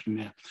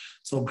entrepreneur.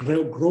 So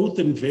growth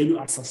and value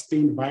are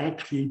sustained via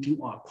creating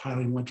or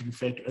acquiring what you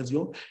refer to as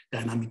your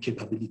dynamic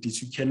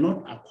capabilities. You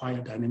cannot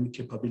acquire dynamic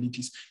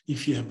capabilities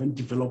if you haven't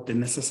developed the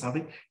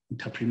necessary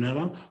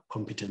entrepreneurial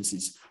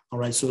competencies. All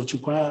right, so to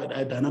acquire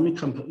dynamic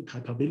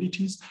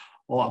capabilities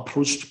or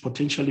approach to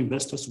potential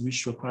investors who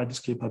wish to acquire these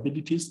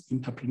capabilities,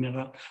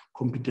 entrepreneurial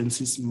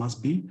competencies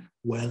must be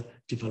well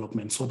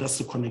developed. So that's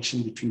the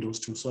connection between those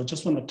two. So I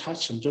just want to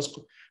touch,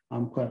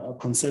 I'm quite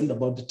concerned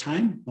about the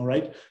time, all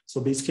right? So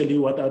basically,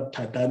 what are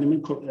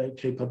dynamic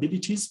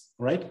capabilities,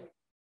 right?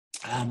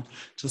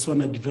 Just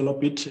want to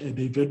develop it.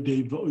 They've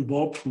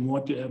evolved from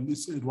what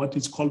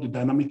is called the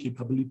dynamic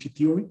capability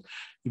theory,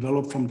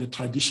 developed from the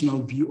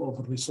traditional view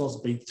of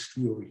resource-based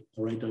theory,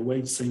 all right? The way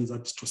it's saying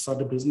that to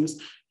start a business,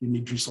 you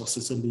need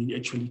resources, and they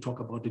actually talk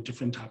about the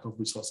different type of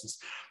resources,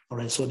 all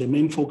right? So the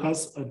main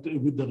focus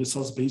with the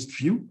resource-based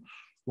view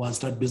was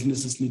that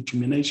businesses need to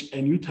manage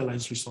and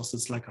utilize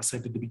resources, like I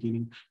said at the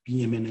beginning,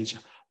 being a manager,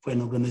 for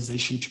an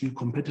organization to be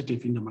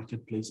competitive in the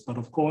marketplace. But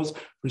of course,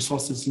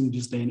 resources in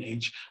this day and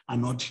age are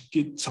not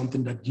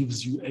something that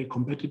gives you a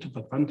competitive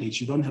advantage.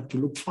 You don't have to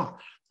look far.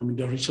 I mean,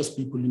 the richest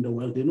people in the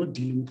world, they're not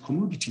dealing with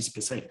commodities per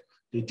se.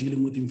 They're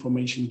dealing with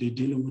information, they're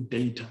dealing with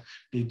data,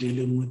 they're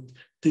dealing with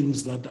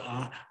things that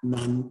are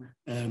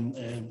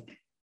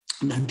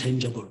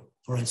non-tangible.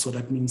 All right, so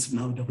that means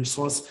now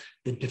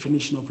the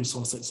definition of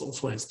resources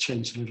also has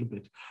changed a little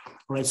bit.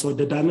 All right, so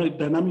the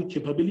dynamic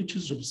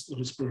capabilities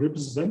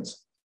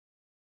represents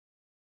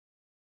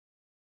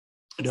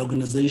the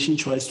organization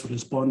choice to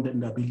respond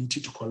and the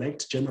ability to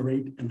collect,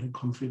 generate, and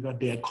reconfigure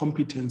their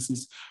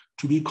competencies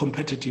to be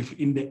competitive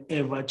in the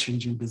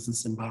ever-changing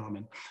business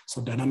environment.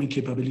 So dynamic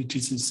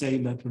capabilities is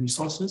saying that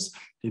resources,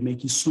 they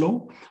make it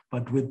slow,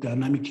 but with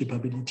dynamic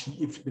capability,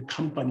 if the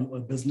company or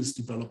business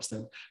develops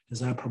them,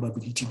 there's a high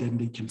probability then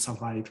they can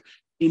survive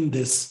in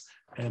this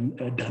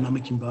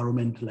dynamic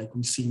environment like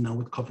we see now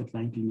with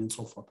COVID-19 and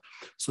so forth.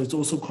 So it's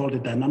also called a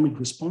dynamic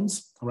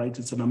response, right?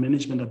 It's a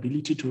management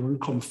ability to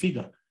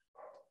reconfigure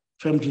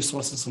firm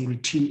resources and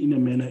routine in a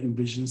manner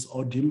envisioned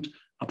or deemed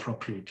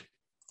appropriate.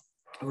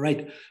 All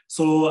right,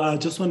 so I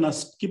just want to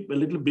skip a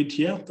little bit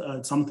here.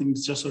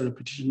 Something's just a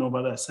repetition of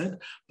what I said,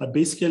 but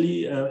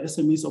basically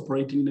SMEs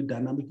operating in a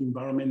dynamic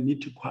environment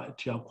need to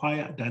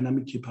acquire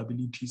dynamic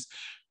capabilities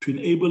to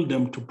enable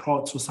them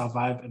to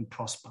survive and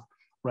prosper.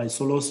 Right,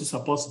 so LOSI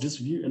supports this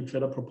view and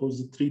further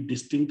proposes 3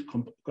 distinct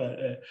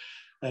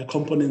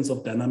components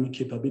of dynamic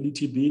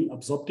capability, being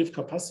absorptive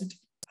capacity,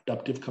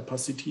 adaptive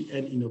capacity,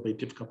 and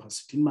innovative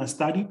capacity. In my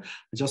study,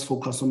 I just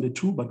focus on the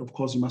 2, but of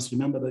course you must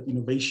remember that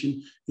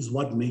innovation is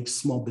what makes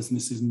small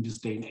businesses in this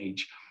day and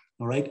age.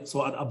 All right,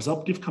 so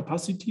absorptive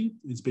capacity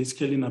is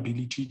basically an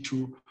ability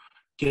to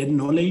get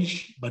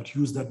knowledge, but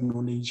use that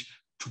knowledge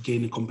to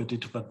gain a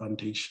competitive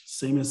advantage.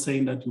 Same as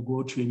saying that you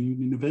go to a new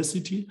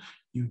university,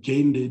 you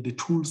gain the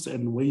tools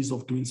and ways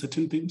of doing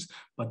certain things,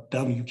 but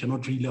then you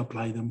cannot really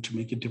apply them to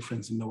make a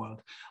difference in the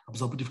world.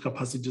 Absorptive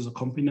capacity is a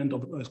component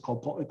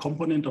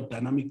of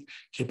dynamic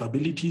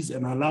capabilities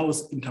and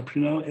allows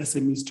entrepreneurial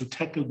SMEs to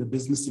tackle the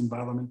business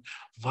environment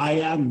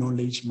via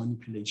knowledge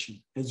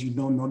manipulation. As you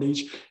know,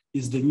 knowledge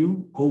is the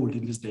new gold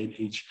in this day and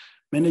age.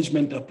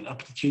 Management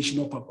application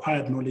of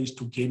acquired knowledge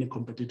to gain a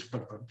competitive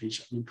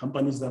advantage. I mean,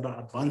 companies that are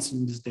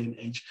advancing in this day and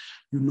age,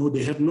 you know,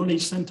 they have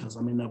knowledge centers.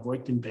 I mean, I've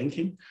worked in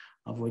banking,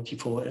 I've worked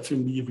for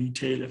FMB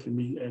retail,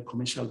 FMB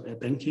commercial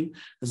banking,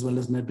 as well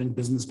as NetBank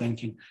business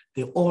banking.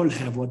 They all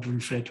have what we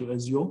refer to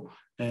as your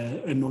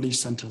knowledge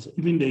centers.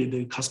 Even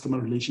the customer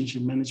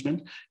relationship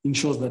management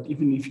ensures that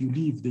even if you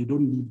leave,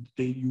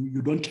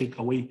 you don't take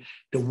away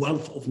the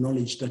wealth of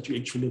knowledge that you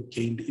actually have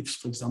gained. If,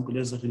 for example,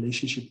 as a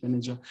relationship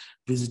manager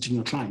visiting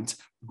your clients,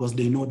 because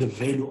they know the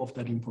value of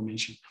that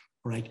information.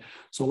 Right.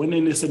 So when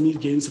an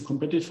SME gains a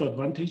competitive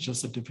advantage,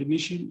 as a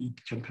definition,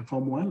 it can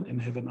perform well and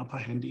have an upper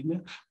hand in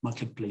the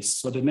marketplace.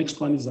 So the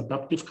next one is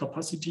adaptive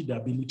capacity, the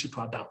ability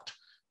to adapt.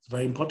 It's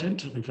very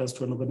important. It refers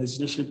to an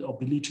organization's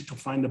ability to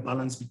find a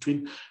balance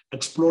between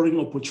exploring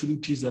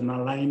opportunities and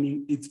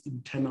aligning its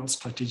internal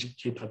strategic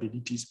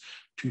capabilities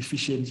to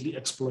efficiently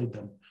exploit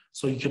them.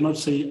 So you cannot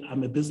say,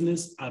 I'm a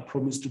business, I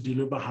promise to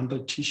deliver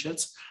 100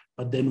 t-shirts,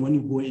 but then when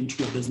you go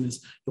into your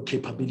business, your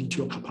capability,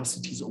 your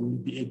capacity is only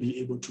be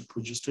able to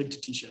produce 20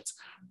 t-shirts.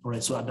 All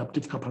right, so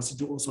adaptive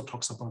capacity also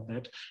talks about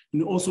that.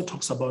 And it also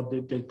talks about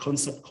the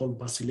concept called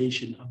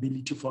vacillation,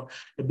 ability for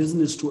a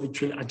business to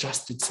actually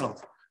adjust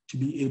itself, to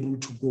be able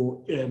to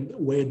go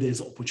where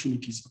there's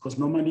opportunities. Because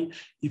normally,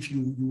 if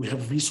you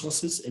have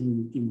resources and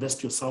you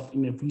invest yourself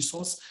in a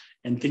resource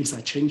and things are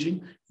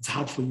changing, it's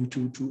hard for you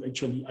to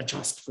actually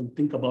adjust. And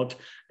think about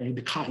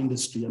the car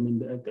industry. I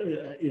mean,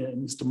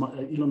 Mr.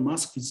 Elon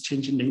Musk is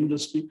changing the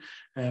industry.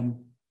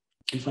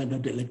 You find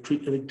that the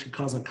electric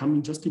cars are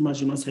coming. Just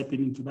imagine what's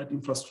happening to that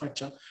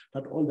infrastructure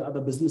that all the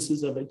other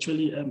businesses have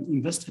actually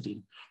invested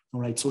in.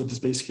 All right, so it is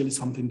basically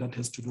something that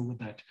has to do with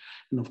that.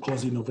 And of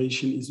course,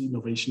 innovation is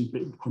innovation,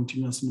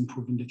 continuously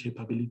improving the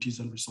capabilities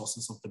and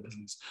resources of the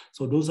business.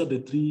 So those are the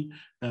 3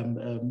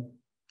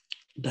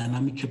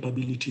 dynamic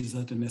capabilities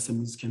that an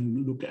SMEs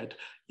can look at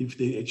if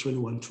they actually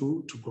want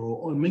to grow,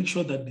 or make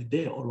sure that they're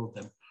there, all of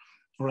them.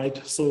 All right,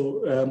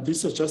 so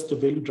these are just the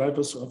value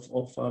drivers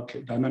of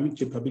dynamic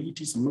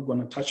capabilities. I'm not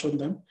going to touch on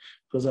them,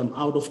 because I'm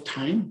out of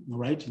time, all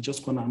right?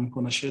 I'm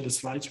gonna share the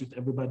slides with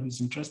everybody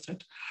who's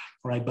interested,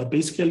 all right? But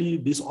basically,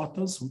 these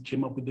authors who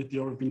came up with the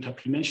theory of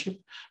entrepreneurship,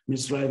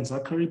 Ms. Ryan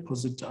Zachary,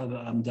 posit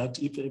that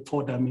if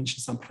 4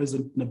 dimensions are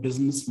present in a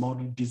business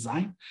model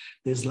design,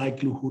 there's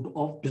likelihood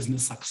of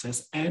business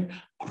success and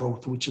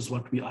growth, which is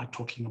what we are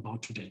talking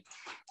about today.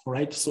 All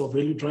right, so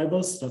value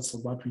drivers, that's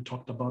what we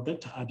talked about,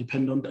 that are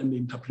dependent on the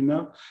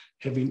entrepreneur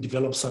having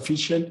developed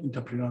sufficient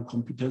entrepreneurial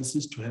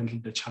competencies to handle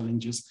the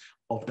challenges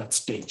of that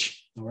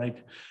stage. All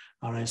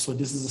right, so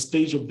this is a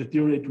stage of the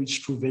theory at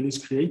which true value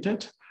is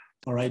created.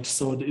 All right,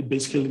 so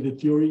basically the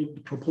theory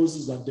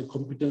proposes that the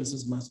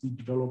competencies must be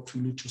developed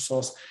fully to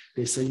source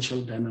the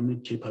essential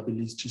dynamic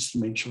capabilities to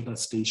make sure that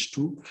stage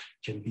 2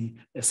 can be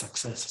a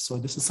success. So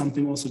this is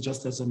something also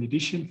just as an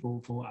addition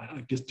for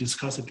I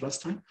discussed it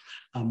last time.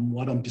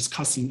 What I'm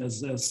discussing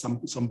as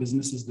some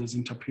businesses, there's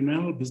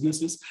entrepreneurial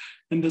businesses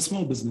and the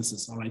small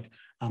businesses, all right.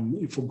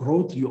 For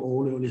growth, you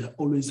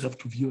always have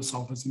to view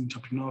yourself as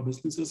entrepreneurial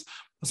businesses.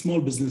 The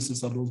small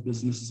businesses are those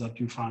businesses that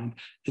you find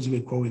as we're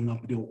growing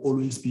up, they'll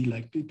always be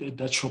like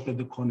that shop at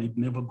the corner, it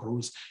never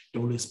grows,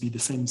 they'll always be the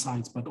same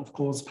size. But of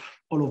course,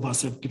 all of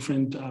us have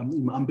different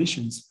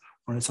ambitions.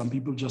 Right? Some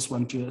people just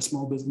want a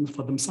small business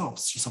for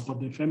themselves to support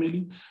their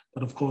family.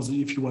 But of course,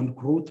 if you want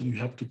growth, you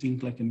have to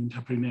think like an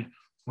entrepreneur,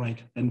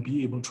 right? And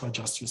be able to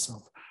adjust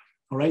yourself.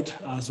 All right,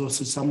 so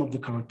some of the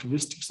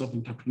characteristics of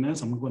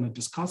entrepreneurs I'm going to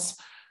discuss.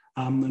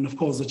 And of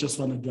course, I just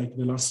wanted, like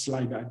the last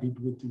slide I did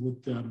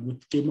with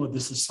Kemo,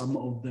 this is some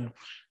of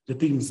the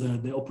things,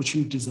 the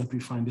opportunities that we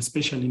find,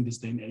 especially in this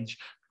day and age,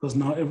 because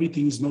now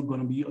everything is not going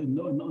to be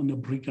on a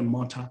brick and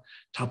mortar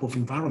type of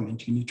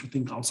environment. You need to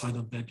think outside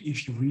of that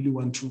if you really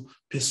want to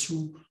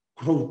pursue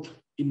growth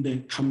in the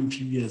coming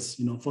few years.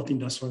 You know, fourth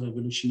industrial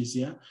revolution is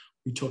here.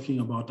 We're talking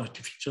about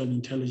artificial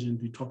intelligence.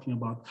 We're talking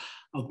about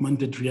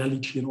augmented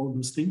reality and all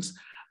those things.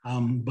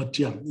 But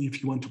yeah,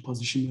 if you want to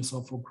position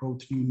yourself for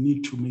growth, you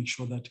need to make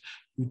sure that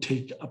you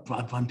take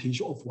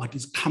advantage of what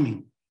is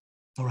coming.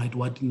 All right,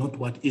 not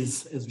what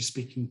is, as we're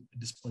speaking at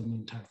this point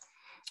in time.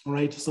 All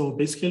right, so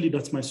basically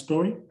that's my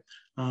story.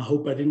 I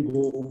hope I didn't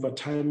go over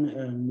time,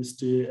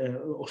 Mr.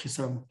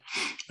 Okhisam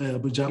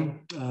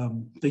Bujam.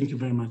 Thank you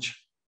very much.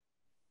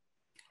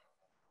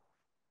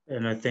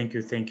 No, thank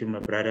you, my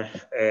brother.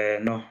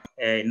 No,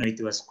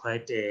 it was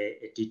quite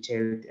a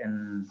detailed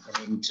and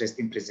an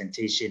interesting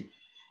presentation,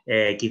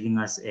 giving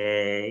us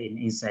an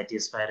insight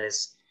as far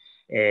as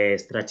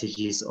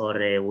strategies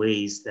or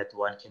ways that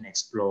one can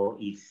explore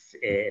if,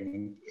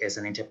 as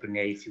an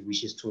entrepreneur, if you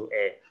wishes to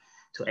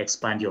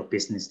expand your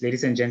business.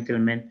 Ladies and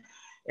gentlemen,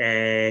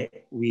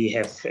 we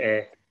have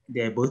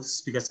both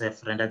speakers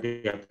have rendered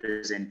their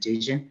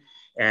presentation.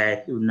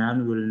 We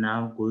will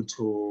now go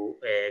to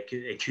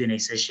a Q&A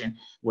session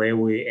where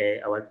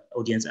our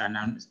audience are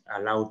now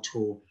allowed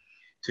to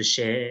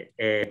share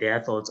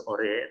their thoughts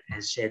or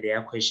share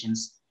their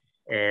questions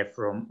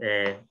from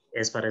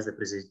as far as the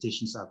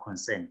presentations are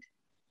concerned.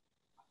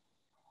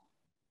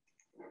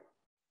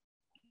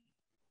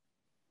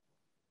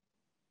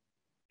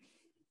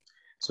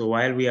 So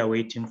while we are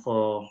waiting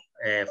for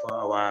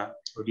our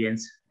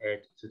audience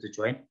to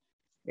join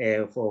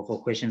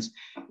for questions,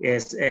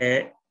 yes.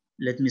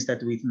 Let me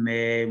start with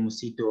Me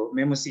Musito.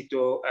 Me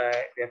Musito,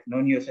 we have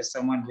known you as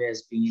someone who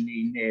has been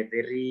in a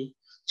very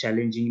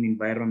challenging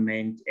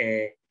environment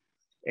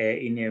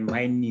in a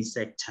mining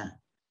sector,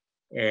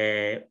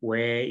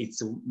 where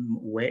it's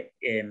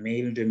a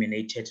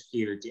male-dominated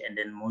field, and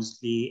then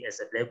mostly as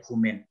a Black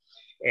woman.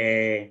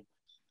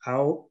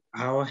 How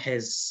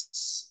has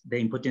the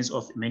importance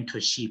of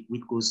mentorship,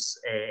 which goes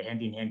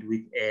hand in hand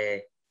with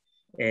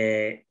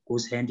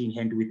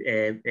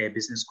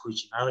business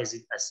coaching, how has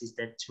it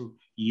assisted to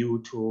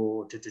you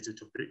to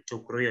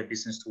grow your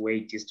business to where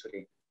it is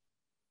today?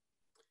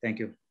 Thank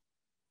you.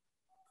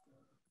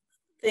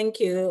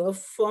 Thank you.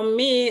 For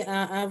me,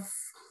 I've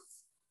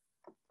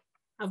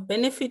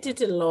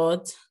benefited a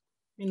lot,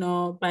 you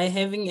know, by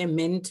having a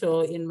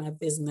mentor in my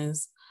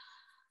business.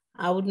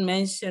 I would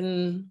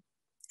mention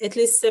at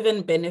least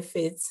 7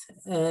 benefits.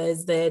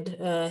 Is that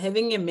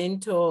having a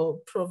mentor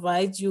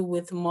provides you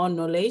with more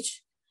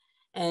knowledge,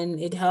 and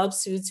it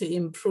helps you to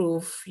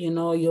improve, you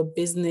know, your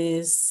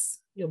business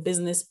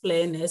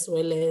plan, as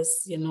well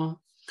as, you know,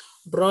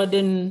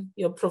 broaden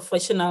your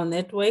professional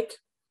network.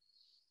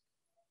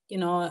 You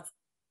know,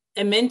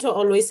 a mentor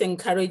always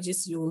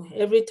encourages you.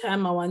 Every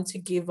time I want to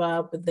give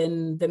up,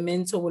 then the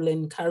mentor will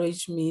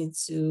encourage me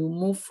to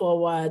move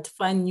forward,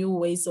 find new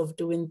ways of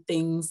doing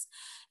things,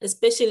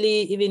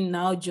 especially even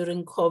now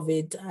during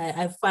COVID.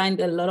 I find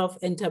a lot of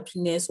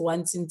entrepreneurs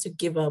wanting to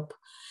give up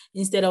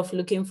instead of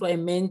looking for a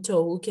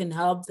mentor who can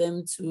help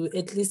them to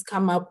at least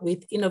come up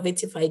with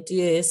innovative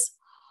ideas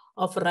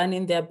of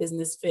running their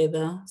business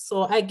further.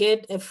 So I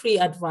get a free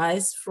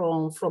advice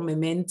from a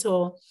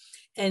mentor,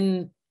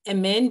 and a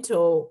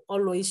mentor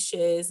always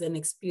shares an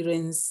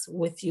experience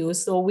with you.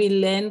 So we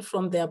learn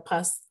from their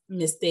past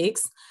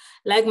mistakes.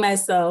 Like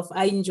myself,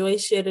 I enjoy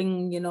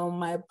sharing, you know,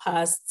 my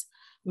past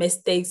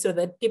mistakes so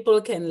that people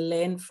can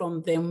learn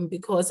from them,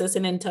 because as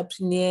an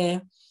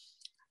entrepreneur,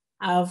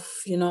 I've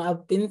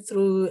been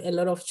through a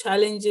lot of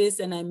challenges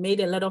and I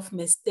made a lot of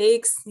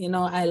mistakes.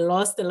 I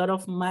lost a lot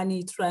of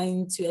money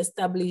trying to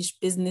establish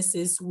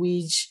businesses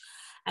which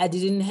I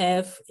didn't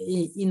have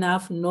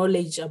enough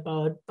knowledge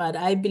about. But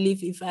I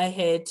believe if I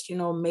had,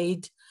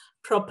 made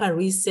proper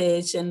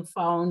research and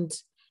found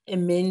a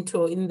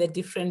mentor in the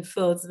different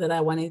fields that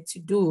I wanted to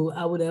do,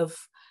 I would have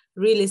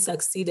really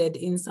succeeded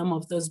in some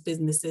of those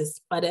businesses.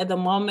 But at the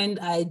moment,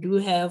 I do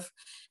have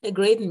a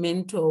great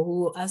mentor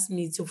who asked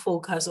me to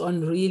focus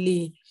on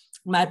really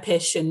my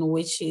passion,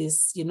 which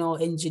is,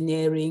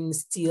 engineering,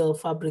 steel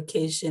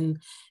fabrication,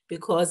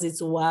 because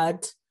it's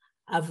what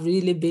I've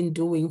really been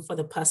doing for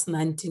the past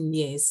 19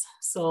 years.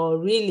 So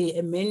really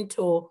a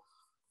mentor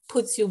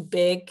puts you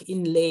back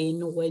in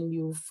lane when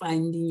you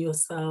finding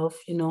yourself,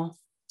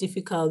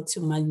 difficult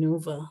to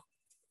maneuver.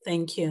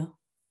 Thank you.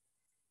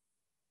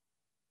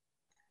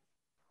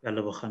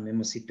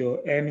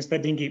 Mr.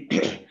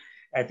 Dingi,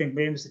 I think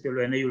maybe Mr.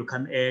 Luena, you'll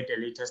come at a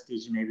later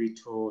stage, maybe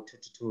to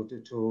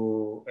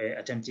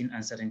attempting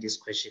answering this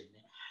question.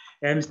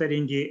 Mr.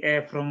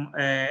 Dingi, from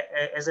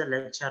as a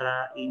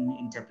lecturer in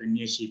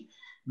entrepreneurship,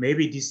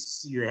 maybe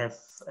you have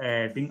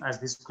been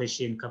asked this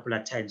question a couple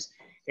of times.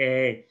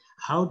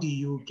 How do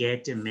you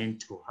get a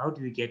mentor? How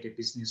do you get a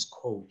business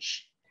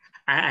coach?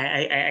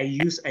 I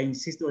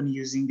insist on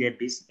using the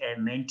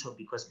mentor,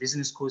 because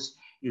business coach,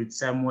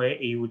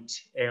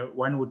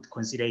 one would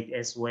consider it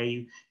as where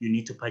you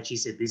need to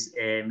purchase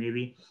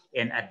maybe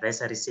an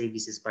advisory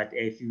services. But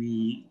if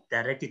we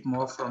direct it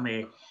more from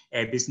a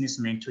business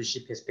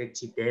mentorship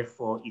perspective,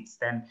 therefore it's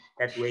done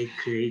that way,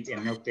 create a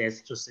network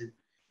so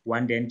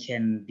one then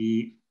can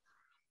be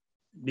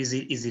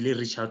easily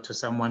reach out to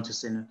someone to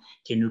say,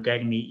 can you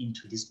guide me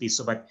into this space?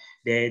 So, but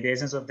the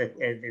essence of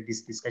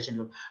this discussion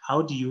of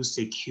how do you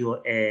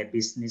secure a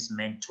business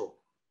mentor?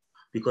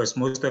 Because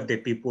most of the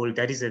people,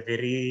 that is a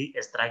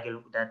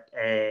struggle that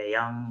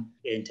young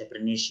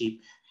entrepreneurship,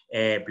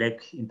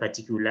 Black in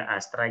particular, are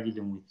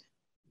struggling with.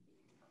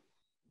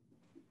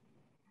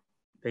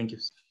 Thank you.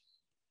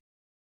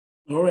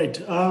 All right.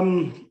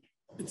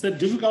 It's a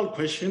difficult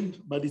question,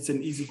 but it's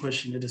an easy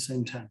question at the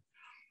same time.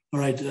 All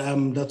right.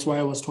 That's why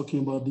I was talking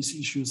about these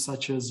issues,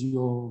 such as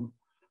your,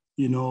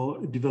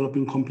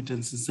 developing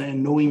competencies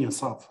and knowing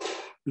yourself.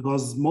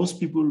 Because most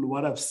people,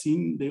 what I've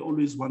seen, they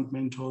always want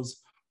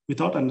mentors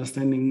without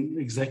understanding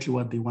exactly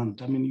what they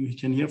want. I mean, you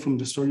can hear from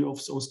the story of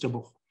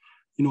Ostebo.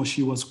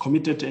 She was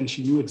committed and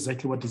she knew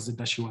exactly what is it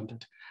that she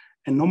wanted.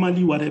 And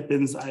normally what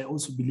happens, I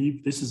also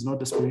believe this is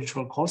not a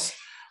spiritual course,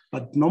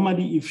 but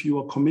normally if you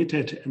are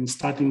committed and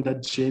starting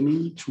that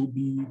journey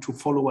to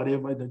follow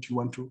whatever that you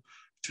want to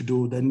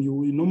do, then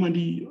you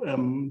normally,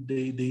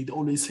 they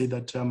always say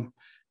that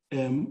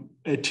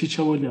a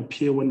teacher will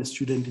appear when a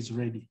student is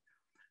ready,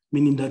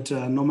 meaning that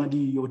normally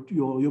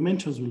your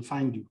mentors will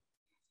find you,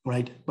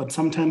 right? But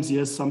sometimes,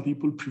 yes, some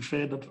people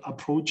prefer that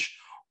approach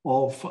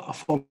of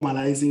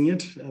formalizing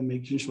it,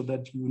 making sure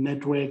that you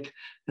network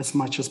as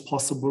much as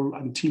possible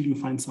until you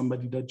find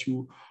somebody that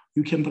you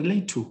can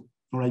relate to,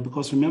 all right?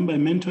 Because remember, a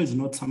mentor is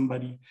not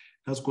somebody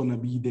that's going to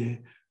be there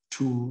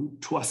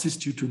to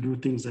assist you to do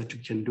things that you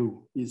can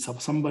do. It's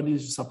somebody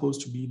who's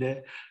supposed to be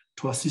there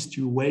to assist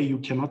you where you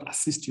cannot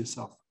assist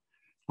yourself.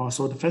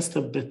 So the first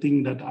of the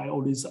thing that I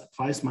always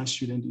advise my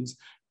student is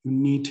you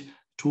need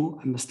to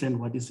understand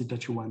what is it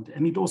that you want.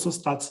 And it also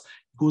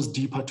goes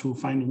deeper to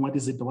finding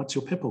what's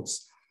your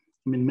purpose.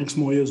 I mean, Max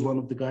Moyer is one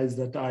of the guys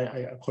that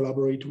I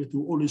collaborate with,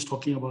 who always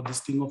talking about this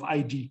thing of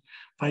ID,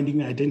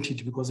 finding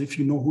identity, because if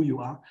you know who you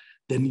are,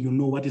 then you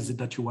know what is it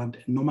that you want.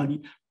 And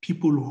normally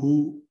people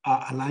who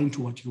are aligned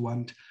to what you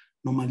want,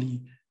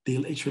 normally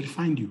they'll actually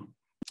find you,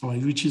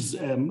 right? Which is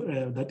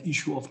that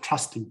issue of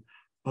trusting.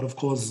 But of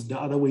course, the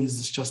other way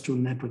is just to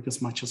network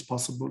as much as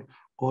possible,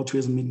 go to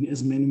as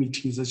many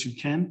meetings as you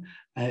can,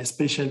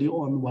 especially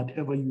on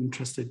whatever you're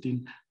interested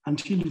in,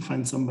 until you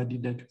find somebody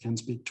that you can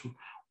speak to.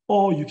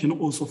 Or you can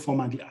also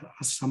formally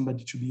ask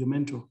somebody to be your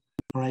mentor,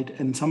 right?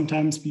 And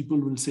sometimes people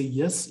will say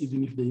yes,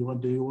 even if they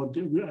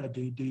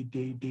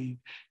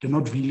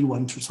not really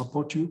want to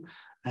support you.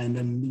 And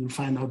then you'll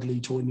find out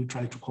later when you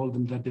try to call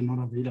them that they're not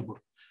available,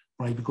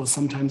 right? Because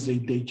sometimes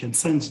they can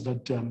sense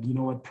that,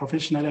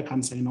 professionally I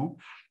can't say no,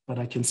 but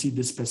I can see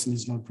this person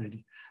is not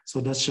ready.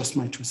 So that's just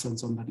my 2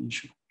 cents on that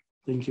issue.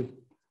 Thank you.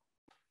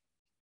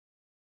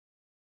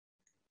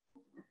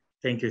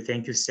 Thank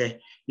you, sir.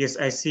 Yes,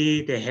 I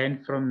see the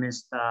hand from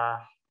Mr.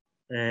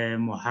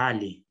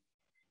 Mohali.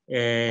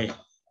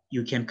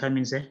 You can come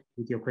in, sir,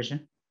 with your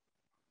question.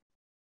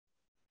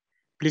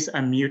 Please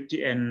unmute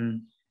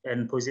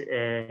and pose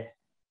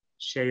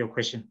share your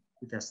question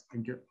with us.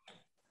 Thank you.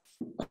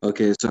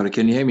 Okay, sorry,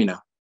 can you hear me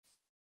now?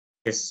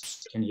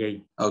 Yes, can hear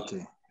you.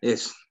 Okay,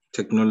 yes,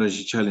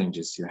 technology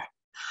challenges, yeah.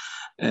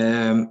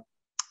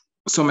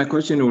 So my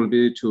question will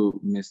be to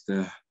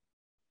Mr.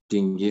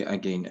 Dingi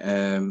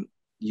again.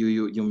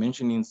 You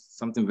mentioning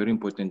something very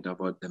important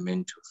about the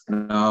mentors.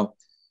 Now,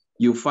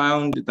 you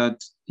found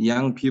that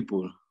young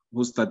people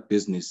who start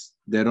business,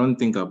 they don't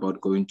think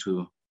about going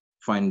to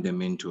find the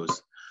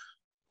mentors.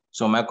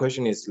 So my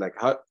question is like,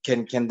 how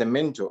can the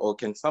mentor, or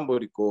can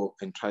somebody go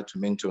and try to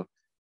mentor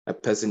a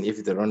person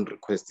if they're not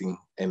requesting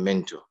a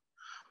mentor?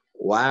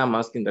 Why I'm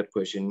asking that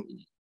question,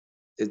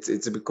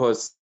 it's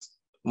because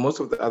most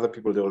of the other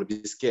people, they will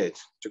be scared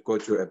to go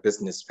to a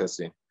business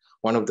person.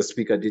 One of the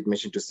speakers did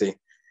mention to say,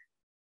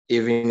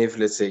 even if,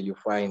 let's say, you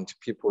find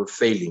people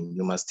failing,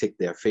 you must take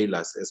their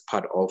failures as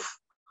part of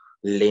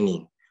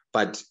learning.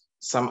 But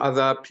some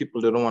other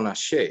people, they don't want to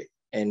share.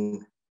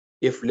 And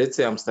if, let's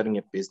say, I'm starting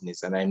a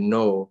business and I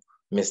know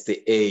Mr.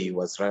 A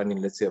was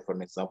running, let's say, for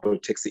an example,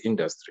 taxi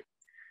industry,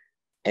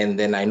 and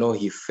then I know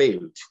he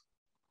failed,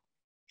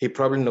 he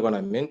probably not going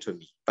to mentor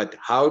me. But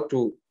how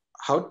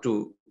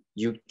do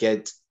you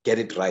get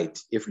it right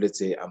if, let's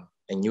say, I'm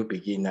a new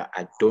beginner,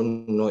 I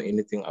don't know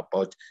anything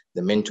about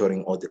the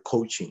mentoring or the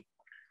coaching?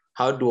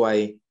 How do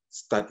I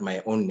start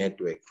my own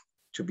network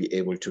to be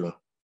able to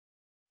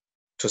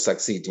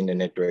succeed in the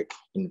network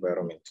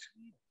environment?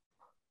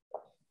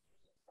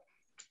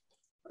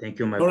 Thank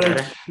you, my All brother.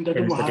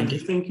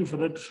 right, thank you for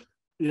that.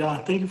 Yeah,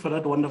 thank you for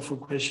that wonderful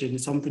question.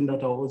 It's something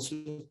that I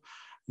also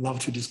love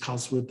to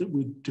discuss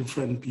with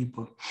different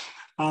people.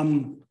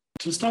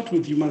 To start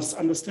with, you must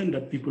understand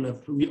that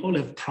we all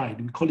have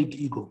pride. We call it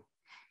ego,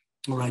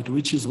 all right,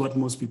 which is what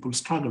most people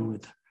struggle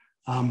with.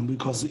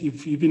 Because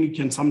even you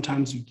can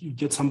sometimes you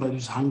get somebody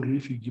who's hungry,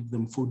 if you give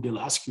them food, they'll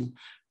ask you,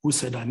 who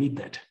said I need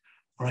that?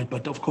 All right,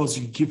 but of course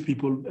you give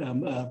people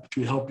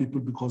to help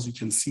people because you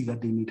can see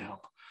that they need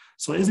help.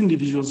 So as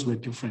individuals, we're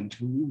different.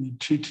 We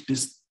treat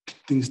these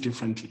things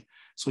differently.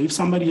 So if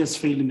somebody has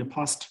failed in the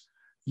past,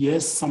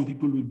 yes, some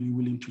people will be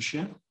willing to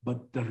share,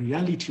 but the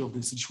reality of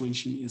the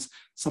situation is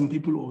some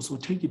people also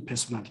take it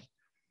personally,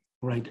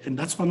 right? And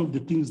that's one of the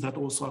things that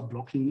also are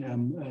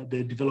blocking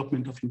the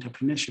development of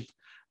entrepreneurship.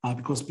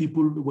 Because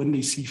people, when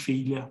they see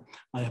failure,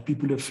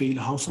 people that fail,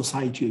 how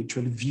society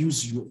actually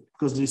views you,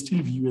 because they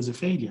still view you as a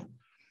failure,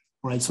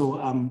 right?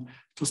 So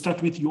to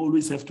start with, you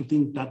always have to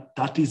think that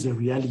that is the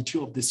reality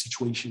of the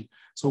situation.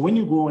 So when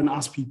you go and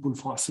ask people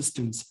for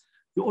assistance,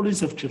 you always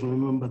have to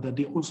remember that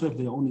they also have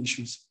their own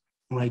issues,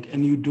 right?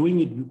 And you're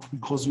doing it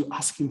because you're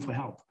asking for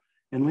help.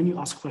 And when you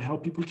ask for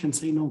help, people can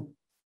say no.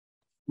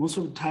 Most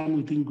of the time,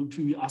 we think if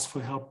we ask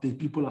for help, the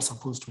people are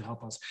supposed to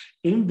help us.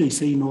 And if they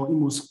say no, in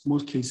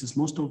most cases,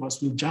 most of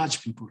us will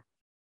judge people,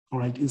 all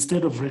right?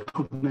 Instead of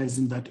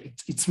recognizing that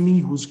it's me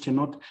who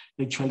cannot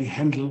actually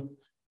handle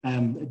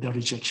the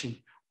rejection,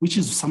 which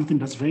is something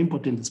that's very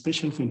important,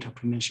 especially for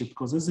entrepreneurship,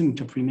 because as an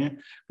entrepreneur,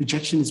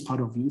 rejection is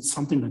part of you. It's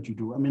something that you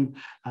do. I mean,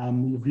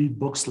 you read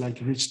books like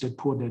Rich Dad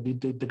Poor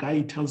Dad. The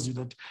guy tells you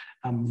that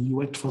he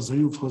worked for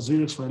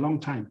Xerox for a long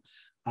time.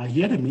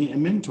 He had a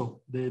mentor,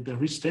 the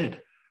Rich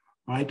Dad,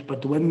 right?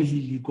 But when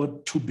he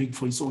got too big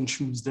for his own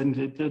shoes, then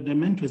the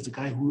mentor is the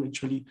guy who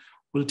actually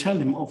will tell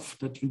him off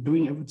that you're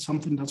doing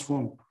something that's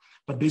wrong.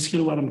 But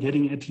basically what I'm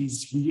getting at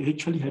is he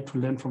actually had to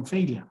learn from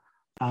failure.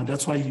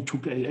 That's why he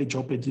took a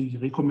job, and he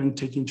recommend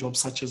taking jobs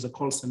such as a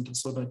call center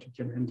so that you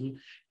can handle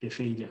the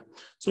failure.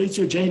 So it's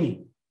your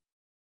journey.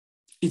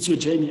 It's your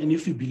journey. And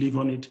if you believe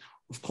on it,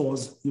 of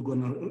course, you're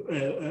going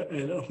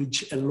to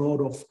reach a lot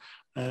of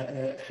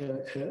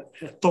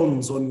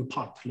thorns on your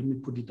path. Let me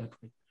put it that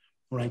way.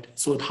 Right.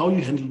 So how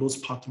you handle those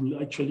paths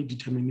will actually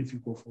determine if you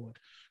go forward.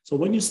 So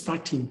when you're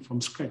starting from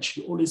scratch,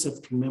 you always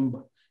have to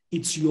remember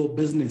it's your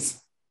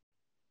business.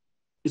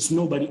 It's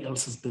nobody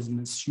else's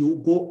business.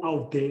 You go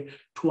out there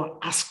to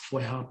ask for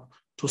help,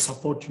 to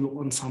support you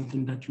on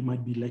something that you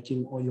might be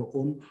lacking or your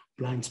own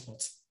blind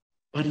spots.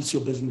 But it's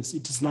your business.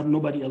 It is not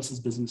nobody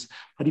else's business.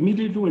 But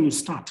immediately when you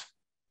start,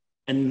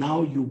 and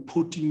now you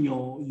put in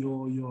your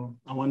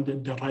I want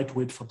the right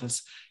word for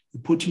this, you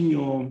put in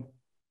your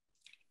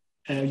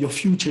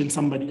future in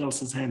somebody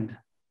else's hand,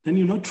 then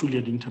you're not truly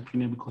an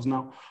entrepreneur, because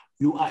now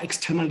you are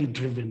externally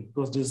driven,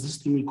 because there's this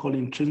thing we call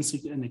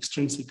intrinsic and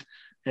extrinsic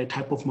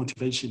type of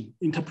motivation.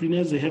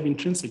 Entrepreneurs, they have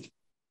intrinsic.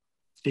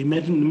 They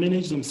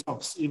manage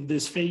themselves. If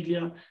there's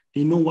failure,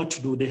 they know what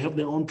to do. They have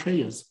their own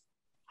prayers,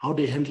 how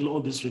they handle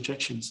all these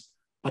rejections.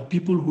 But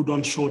people who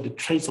don't show the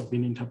traits of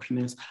being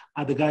entrepreneurs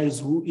are the guys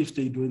who, if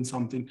they're doing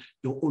something,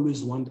 they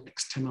always want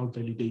external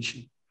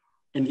validation.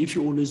 And if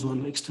you always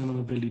want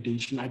external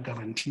validation, I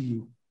guarantee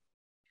you,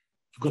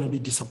 you're going to be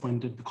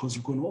disappointed, because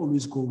you're going to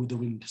always go with the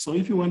wind. So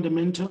if you want a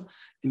mentor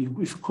and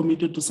if you're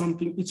committed to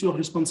something, it's your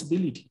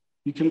responsibility.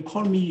 You can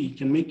call me, you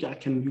can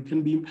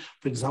be,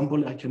 for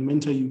example, I can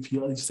mentor you if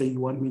you say you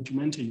want me to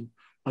mentor you.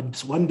 But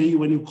one day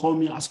when you call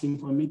me asking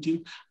for a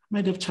meeting, I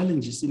might have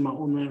challenges in my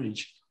own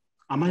marriage.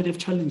 I might have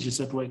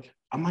challenges at work.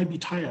 I might be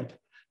tired.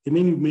 There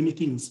may be many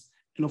things.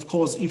 And of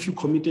course, if you're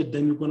committed,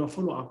 then you're going to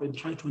follow up and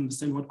try to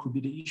understand what could be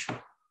the issue.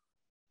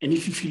 And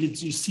if you feel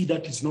it, you see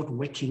that it's not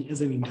working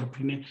as an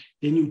entrepreneur,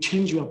 then you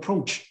change your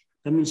approach.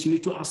 That means you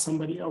need to ask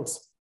somebody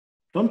else.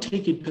 Don't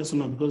take it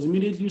personal, because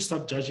immediately you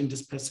start judging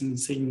this person and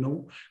saying,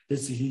 no,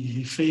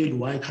 he failed.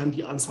 Why can't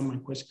he answer my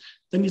question?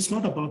 Then it's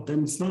not about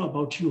them. It's not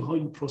about you, how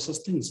you process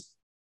things.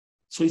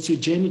 So it's your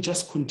journey,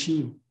 just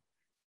continue.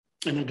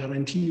 And I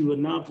guarantee you,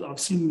 and now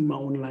I've seen in my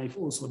own life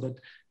also that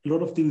a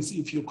lot of things,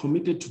 if you're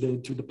committed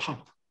to the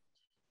path,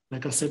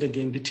 like I said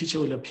again, the teacher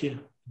will appear.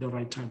 the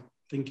right time.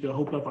 Thank you. I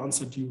hope I've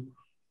answered you.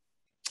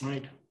 All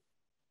right.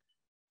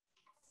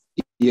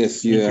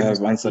 Yes, you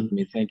have answered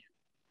me. Thank you.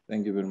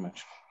 Thank you very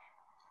much.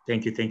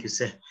 Thank you,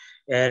 sir.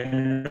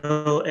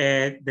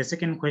 The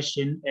second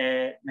question,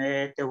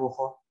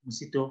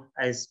 Musito,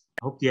 I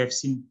hope you have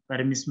seen,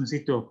 but Ms.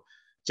 Musito,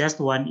 just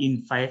 1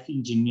 in 5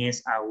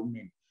 engineers are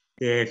women.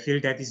 The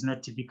field that is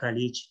not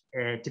typically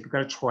a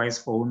typical choice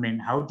for women.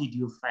 How did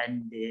you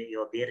find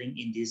your bearing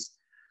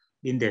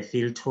in the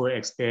field to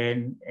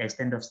extent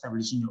of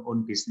establishing your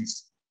own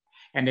business?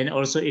 And then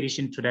also, in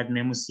addition to that,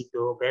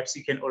 Musito, perhaps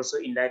you can also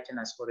enlighten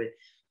us for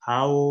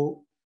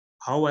how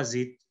was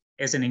it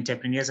as an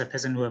entrepreneur, as a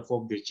person who have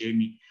walked the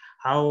journey,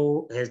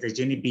 how has the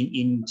journey been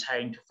in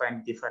trying to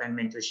find different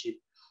mentorship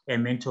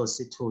and mentors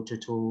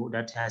to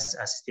that has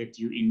assisted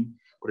you in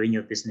growing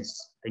your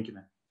business? Thank you,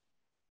 ma'am.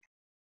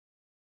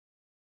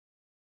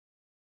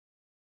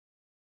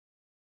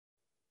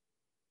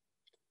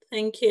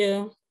 Thank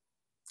you.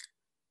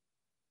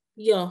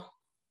 Yeah.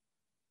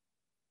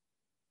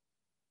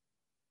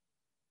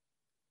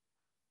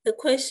 The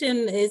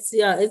question is,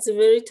 it's a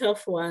very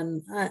tough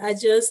one. I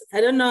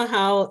don't know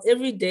how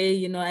every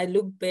day, I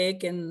look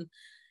back and,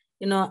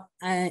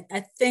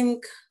 I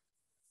think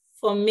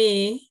for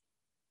me,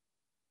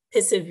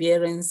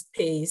 perseverance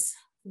pays,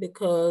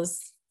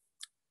 because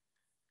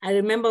I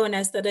remember when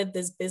I started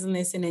this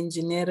business in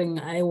engineering,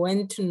 I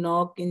went to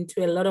knock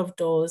into a lot of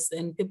doors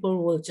and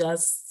people will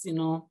just,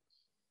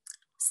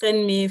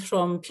 send me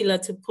from pillar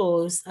to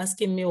post,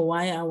 asking me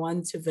why I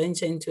want to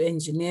venture into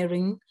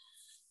engineering.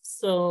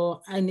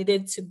 So I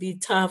needed to be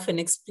tough and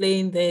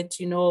explain that,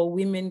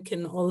 women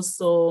can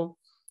also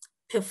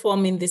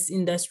perform in these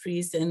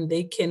industries and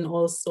they can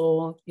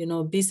also,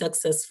 be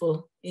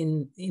successful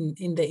in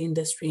the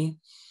industry.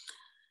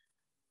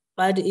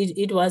 But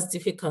it was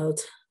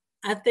difficult.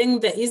 I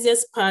think the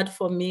easiest part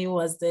for me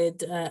was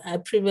that I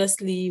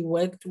previously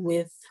worked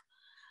with,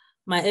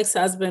 my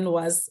ex-husband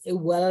was a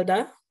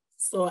welder.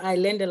 So I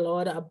learned a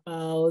lot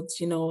about,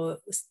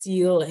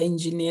 steel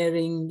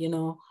engineering,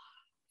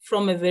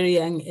 from a very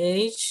young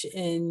age.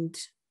 And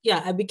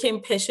yeah, I became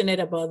passionate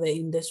about the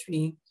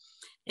industry.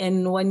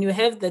 And when you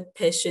have that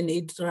passion,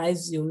 it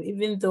drives you,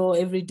 even though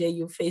every day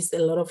you face a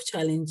lot of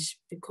challenge,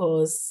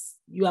 because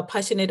you are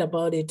passionate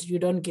about it, you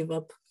don't give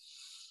up.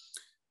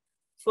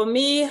 For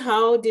me,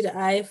 how did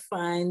I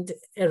find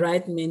a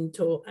right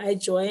mentor? I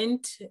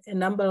joined a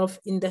number of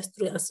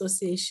industry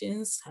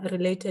associations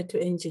related to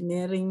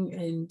engineering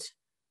and,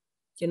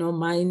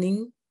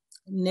 mining,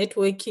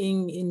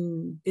 networking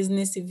in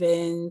business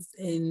events.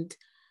 And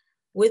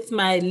with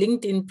my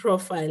LinkedIn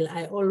profile,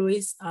 I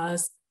always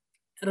ask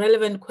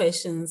relevant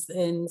questions.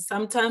 And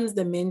sometimes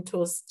the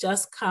mentors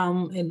just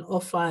come and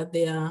offer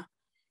their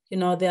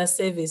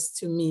service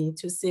to me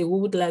to say, we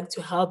would like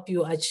to help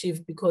you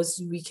achieve,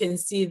 because we can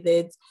see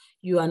that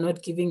you are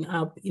not giving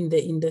up in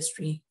the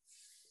industry.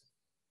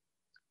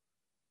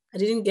 I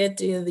didn't get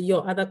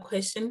your other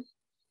question.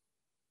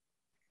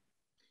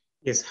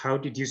 Yes, how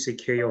did you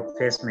secure your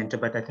first mentor?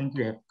 But I think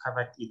you have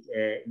covered it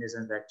in the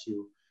sense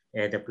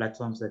that the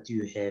platforms that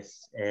you have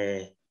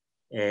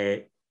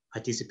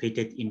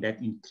participated in that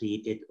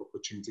created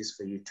opportunities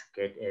for you to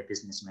get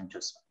business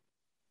mentors.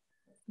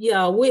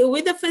 Yeah,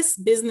 with the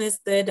first business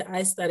that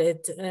I started,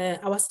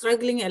 I was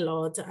struggling a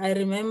lot. I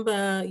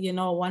remember,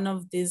 one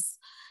of these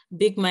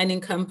big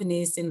mining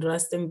companies in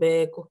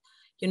Rustenburg,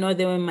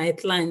 they were my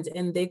client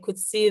and they could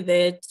see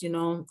that,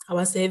 I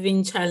was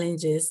having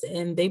challenges,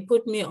 and they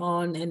put me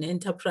on an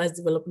enterprise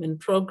development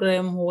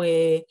program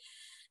where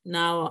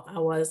now I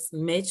was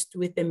matched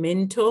with a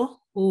mentor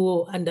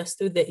who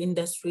understood the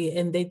industry,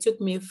 and they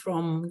took me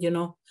from,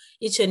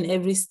 each and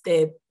every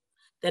step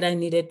that I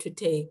needed to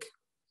take.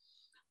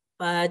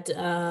 But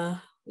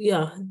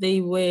yeah,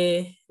 they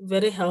were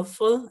very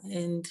helpful.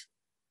 And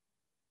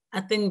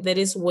I think that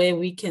is where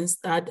we can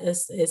start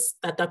as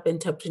startup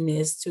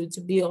entrepreneurs,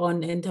 to be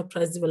on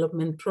enterprise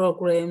development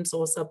programs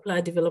or supply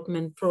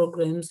development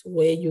programs,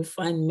 where you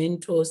find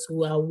mentors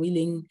who are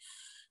willing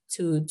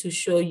to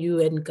show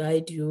you and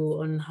guide you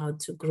on how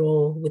to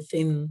grow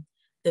within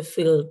the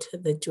field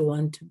that you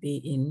want to be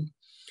in.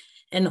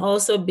 And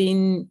also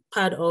being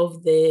part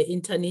of the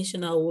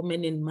International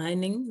Women in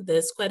Mining,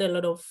 there's quite a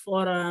lot of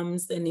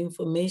forums and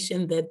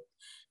information that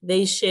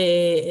they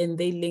share, and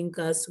they link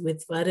us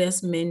with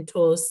various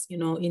mentors,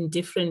 in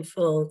different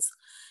fields.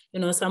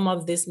 Some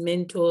of these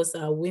mentors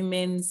are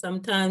women.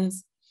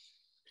 Sometimes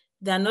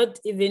they're not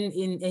even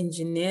in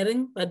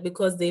engineering, but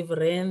because they've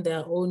ran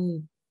their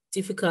own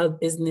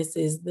difficult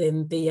businesses,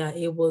 then they are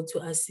able to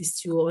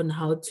assist you on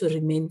how to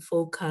remain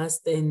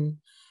focused and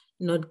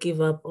not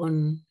give up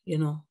on,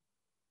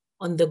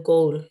 on the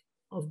goal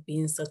of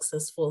being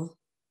successful.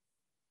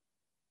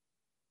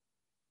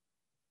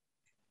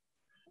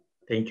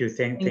 Thank you.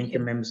 Thank you,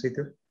 Ma'am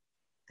Sito.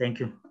 Thank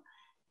you.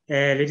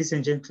 Ladies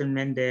and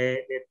gentlemen, the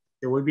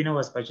webinar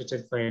was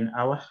budgeted for an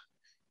hour.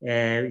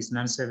 It's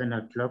now 7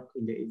 o'clock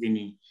in the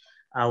evening.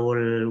 I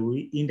will,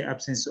 in the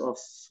absence of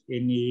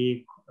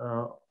any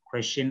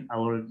question, I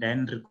will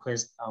then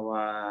request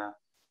our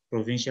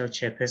Provincial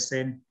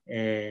Chairperson,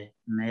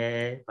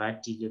 Mayor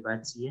Bati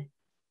Lebatie,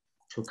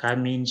 to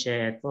come in,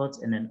 share your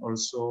thoughts, and then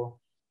also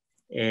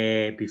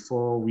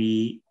before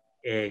we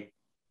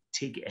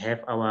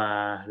have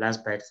our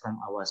last bite from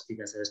our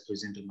speakers as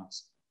closing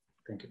remarks.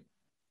 Thank you.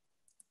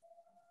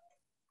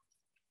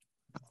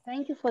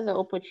 Thank you for the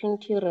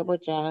opportunity,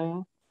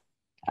 Rebojang.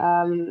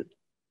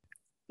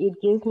 It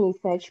gives me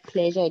such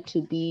pleasure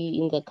to be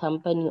in the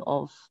company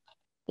of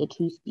the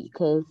two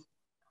speakers.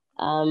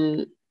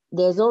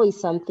 There's always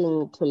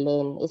something to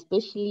learn,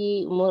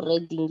 especially more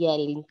reading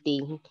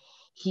LinkedIn.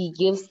 He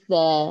gives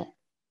the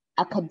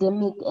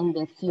academic and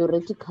the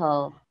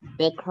theoretical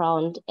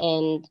background,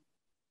 and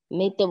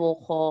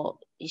Metebogo,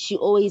 she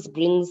always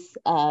brings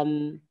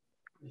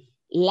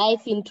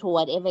life into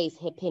whatever is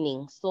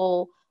happening.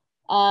 So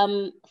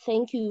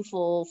thank you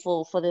for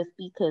the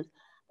speakers,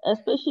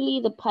 especially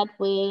the part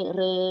where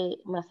Re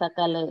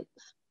Masakale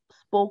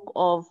spoke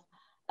of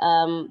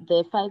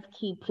the 5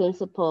 key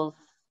principles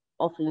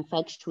of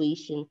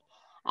infatuation.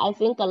 I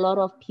think a lot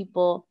of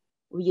people,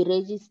 we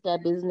register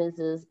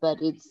businesses, but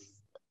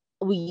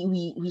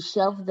we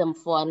shelve them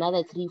for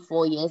another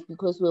 3-4 years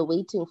because we're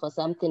waiting for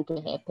something to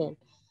happen.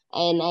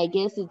 And I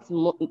guess it's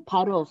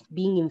part of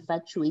being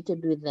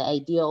infatuated with the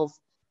idea of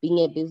being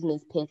a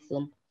business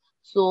person.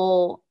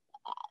 So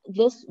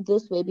this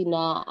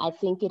webinar, I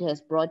think it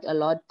has brought a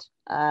lot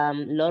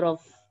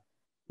of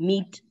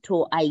meat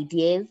to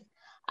ideas.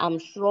 I'm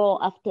sure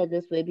after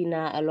this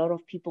webinar, a lot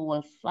of people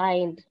will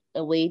find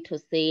a way to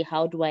say,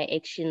 how do I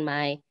action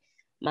my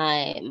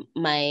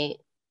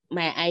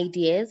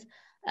ideas?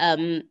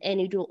 And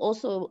it will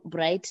also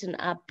brighten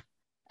up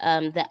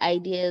the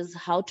ideas,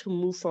 how to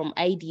move from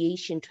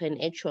ideation to an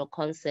actual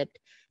concept,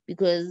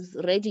 because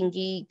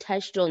Redingi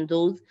touched on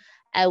those.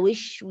 I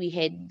wish we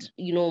had,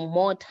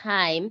 more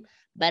time,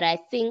 but I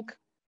think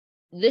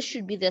this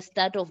should be the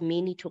start of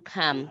many to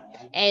come.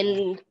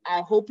 And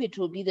I hope it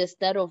will be the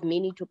start of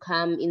many to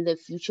come in the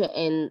future,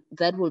 and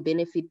that will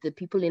benefit the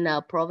people in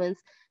our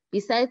province.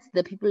 Besides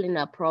the people in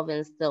our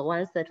province, the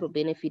ones that will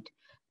benefit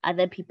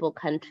other people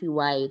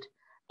countrywide.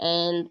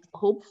 And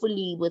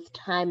hopefully with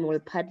time, we'll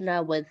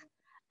partner with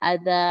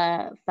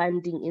other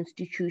funding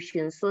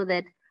institutions so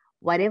that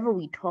whatever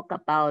we talk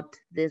about,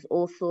 there's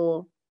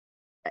also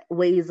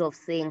ways of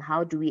saying,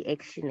 how do we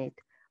action it?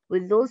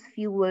 With those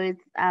few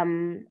words,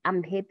 I'm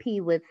happy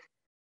with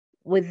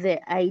the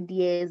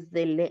ideas,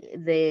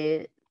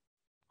 the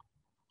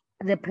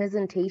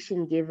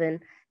presentation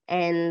given,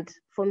 and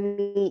for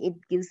me, it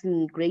gives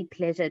me great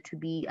pleasure to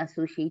be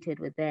associated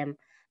with them.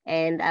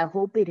 And I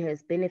hope it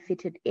has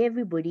benefited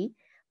everybody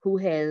who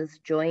has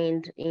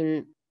joined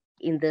in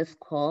this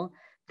call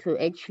to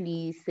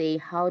actually say,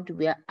 how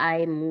do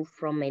I move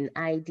from an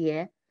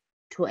idea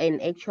to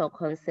an actual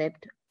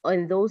concept,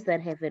 and those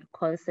that have a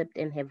concept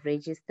and have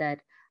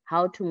registered,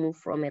 how to move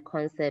from a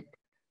concept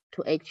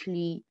to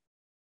actually,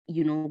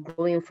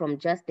 growing from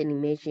just an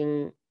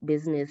emerging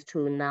business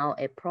to now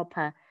a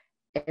proper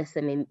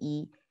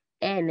SMME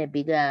and a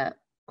bigger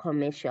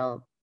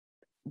commercial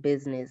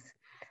business.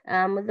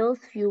 Those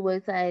few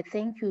words, I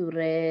thank you,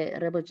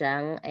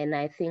 Rebojang, and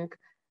I think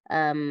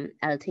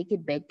I'll take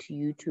it back to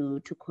you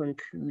to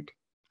conclude.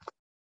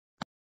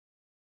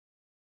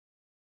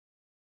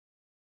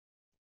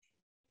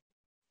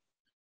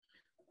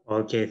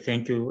 Okay,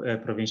 thank you,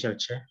 Provincial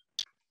Chair.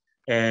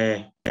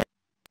 We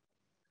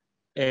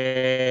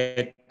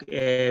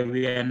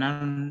are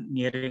now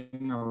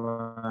nearing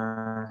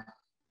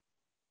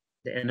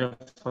the end of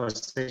our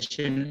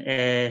session.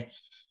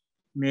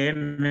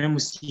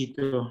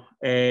 Musito,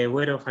 a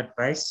word of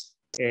advice.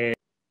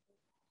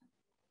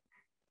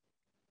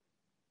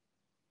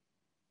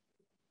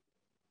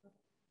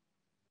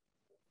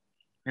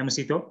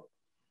 Musito?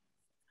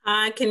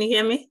 Can you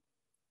hear me?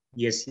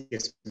 Yes.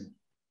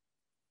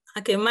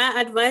 Okay,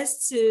 my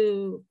advice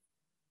to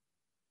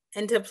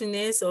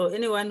entrepreneurs or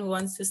anyone who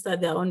wants to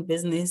start their own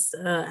business,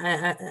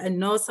 I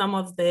know some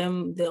of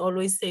them, they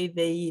always say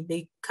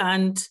they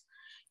can't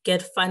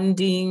get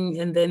funding,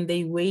 and then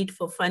they wait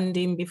for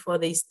funding before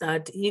they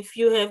start. If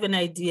you have an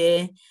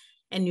idea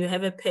and you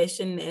have a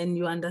passion and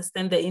you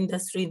understand the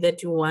industry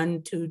that you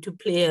want to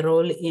play a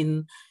role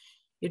in,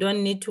 you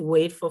don't need to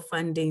wait for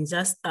funding,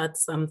 just start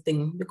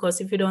something.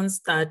 Because if you don't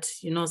start,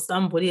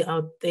 somebody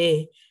out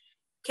there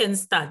can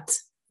start.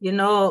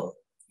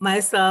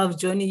 Myself,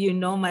 Johnny,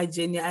 my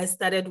journey. I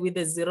started with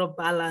a zero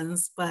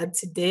balance, but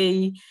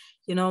today,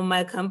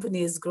 my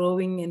company is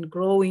growing and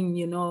growing,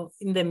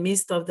 in the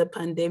midst of the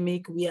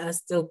pandemic, we are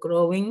still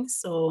growing.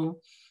 So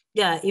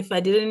yeah, if I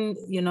didn't,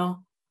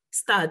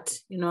 start,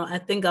 I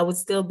think I would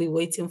still be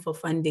waiting for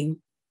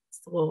funding.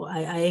 So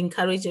I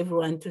encourage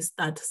everyone to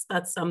start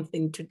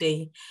something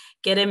today.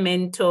 Get a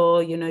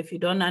mentor, if you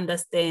don't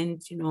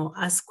understand,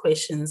 ask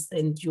questions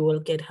and you will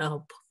get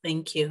help.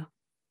 Thank you.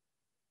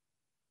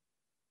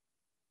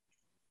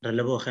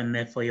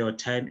 For your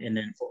time, and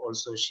then for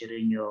also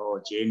sharing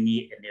your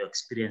journey and your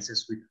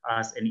experiences with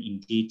us. And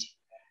indeed,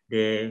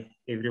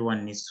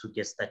 everyone needs to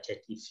get started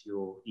if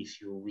you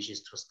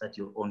wishes to start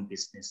your own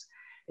business.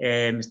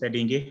 Mr.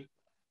 Dinge,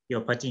 your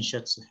parting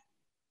shots.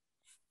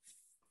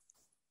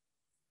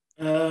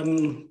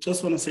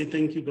 Just want to say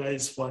thank you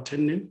guys for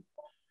attending.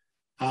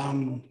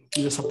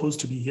 You're supposed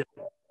to be here.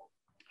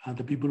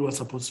 The people who are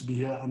supposed to be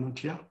here are not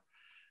here.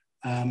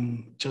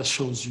 Just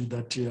shows you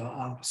that you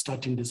are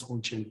starting this whole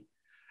journey.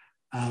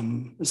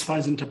 As far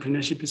as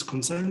entrepreneurship is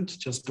concerned,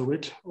 just do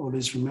it.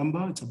 Always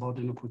remember, it's about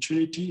an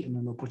opportunity, and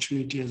an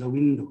opportunity has a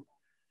window,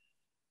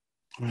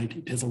 right?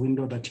 It has a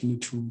window that you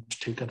need to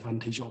take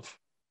advantage of.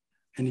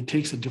 And it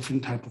takes a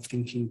different type of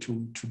thinking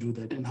to do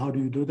that. And how do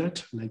you do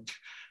that? Like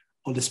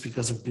all the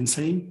speakers have been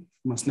saying,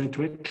 you must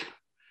network,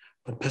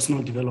 but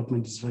personal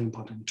development is very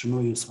important. To know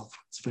yourself,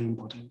 it's very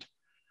important.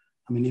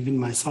 I mean, even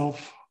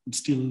myself, I'm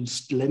still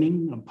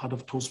learning. I'm part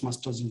of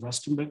Toastmasters in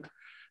Rustenburg,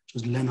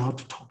 just learn how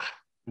to talk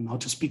and how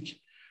to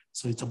speak.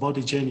 So it's about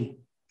a journey,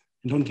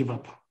 and don't give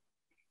up.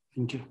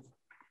 Thank you.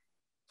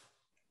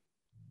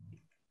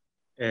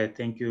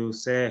 Thank you,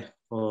 sir,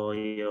 for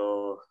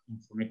your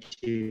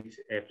informative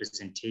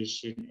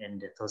presentation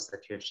and the thoughts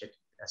that you have shared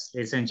with us.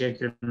 Ladies and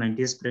gentlemen,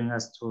 this brings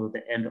us to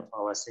the end of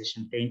our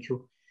session. Thank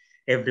you,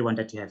 everyone,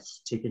 that you have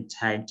taken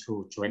time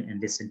to join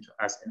and listen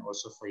to us, and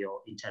also for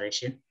your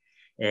interaction.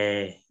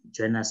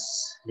 Join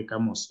us,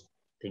 Likamoso.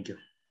 Thank you.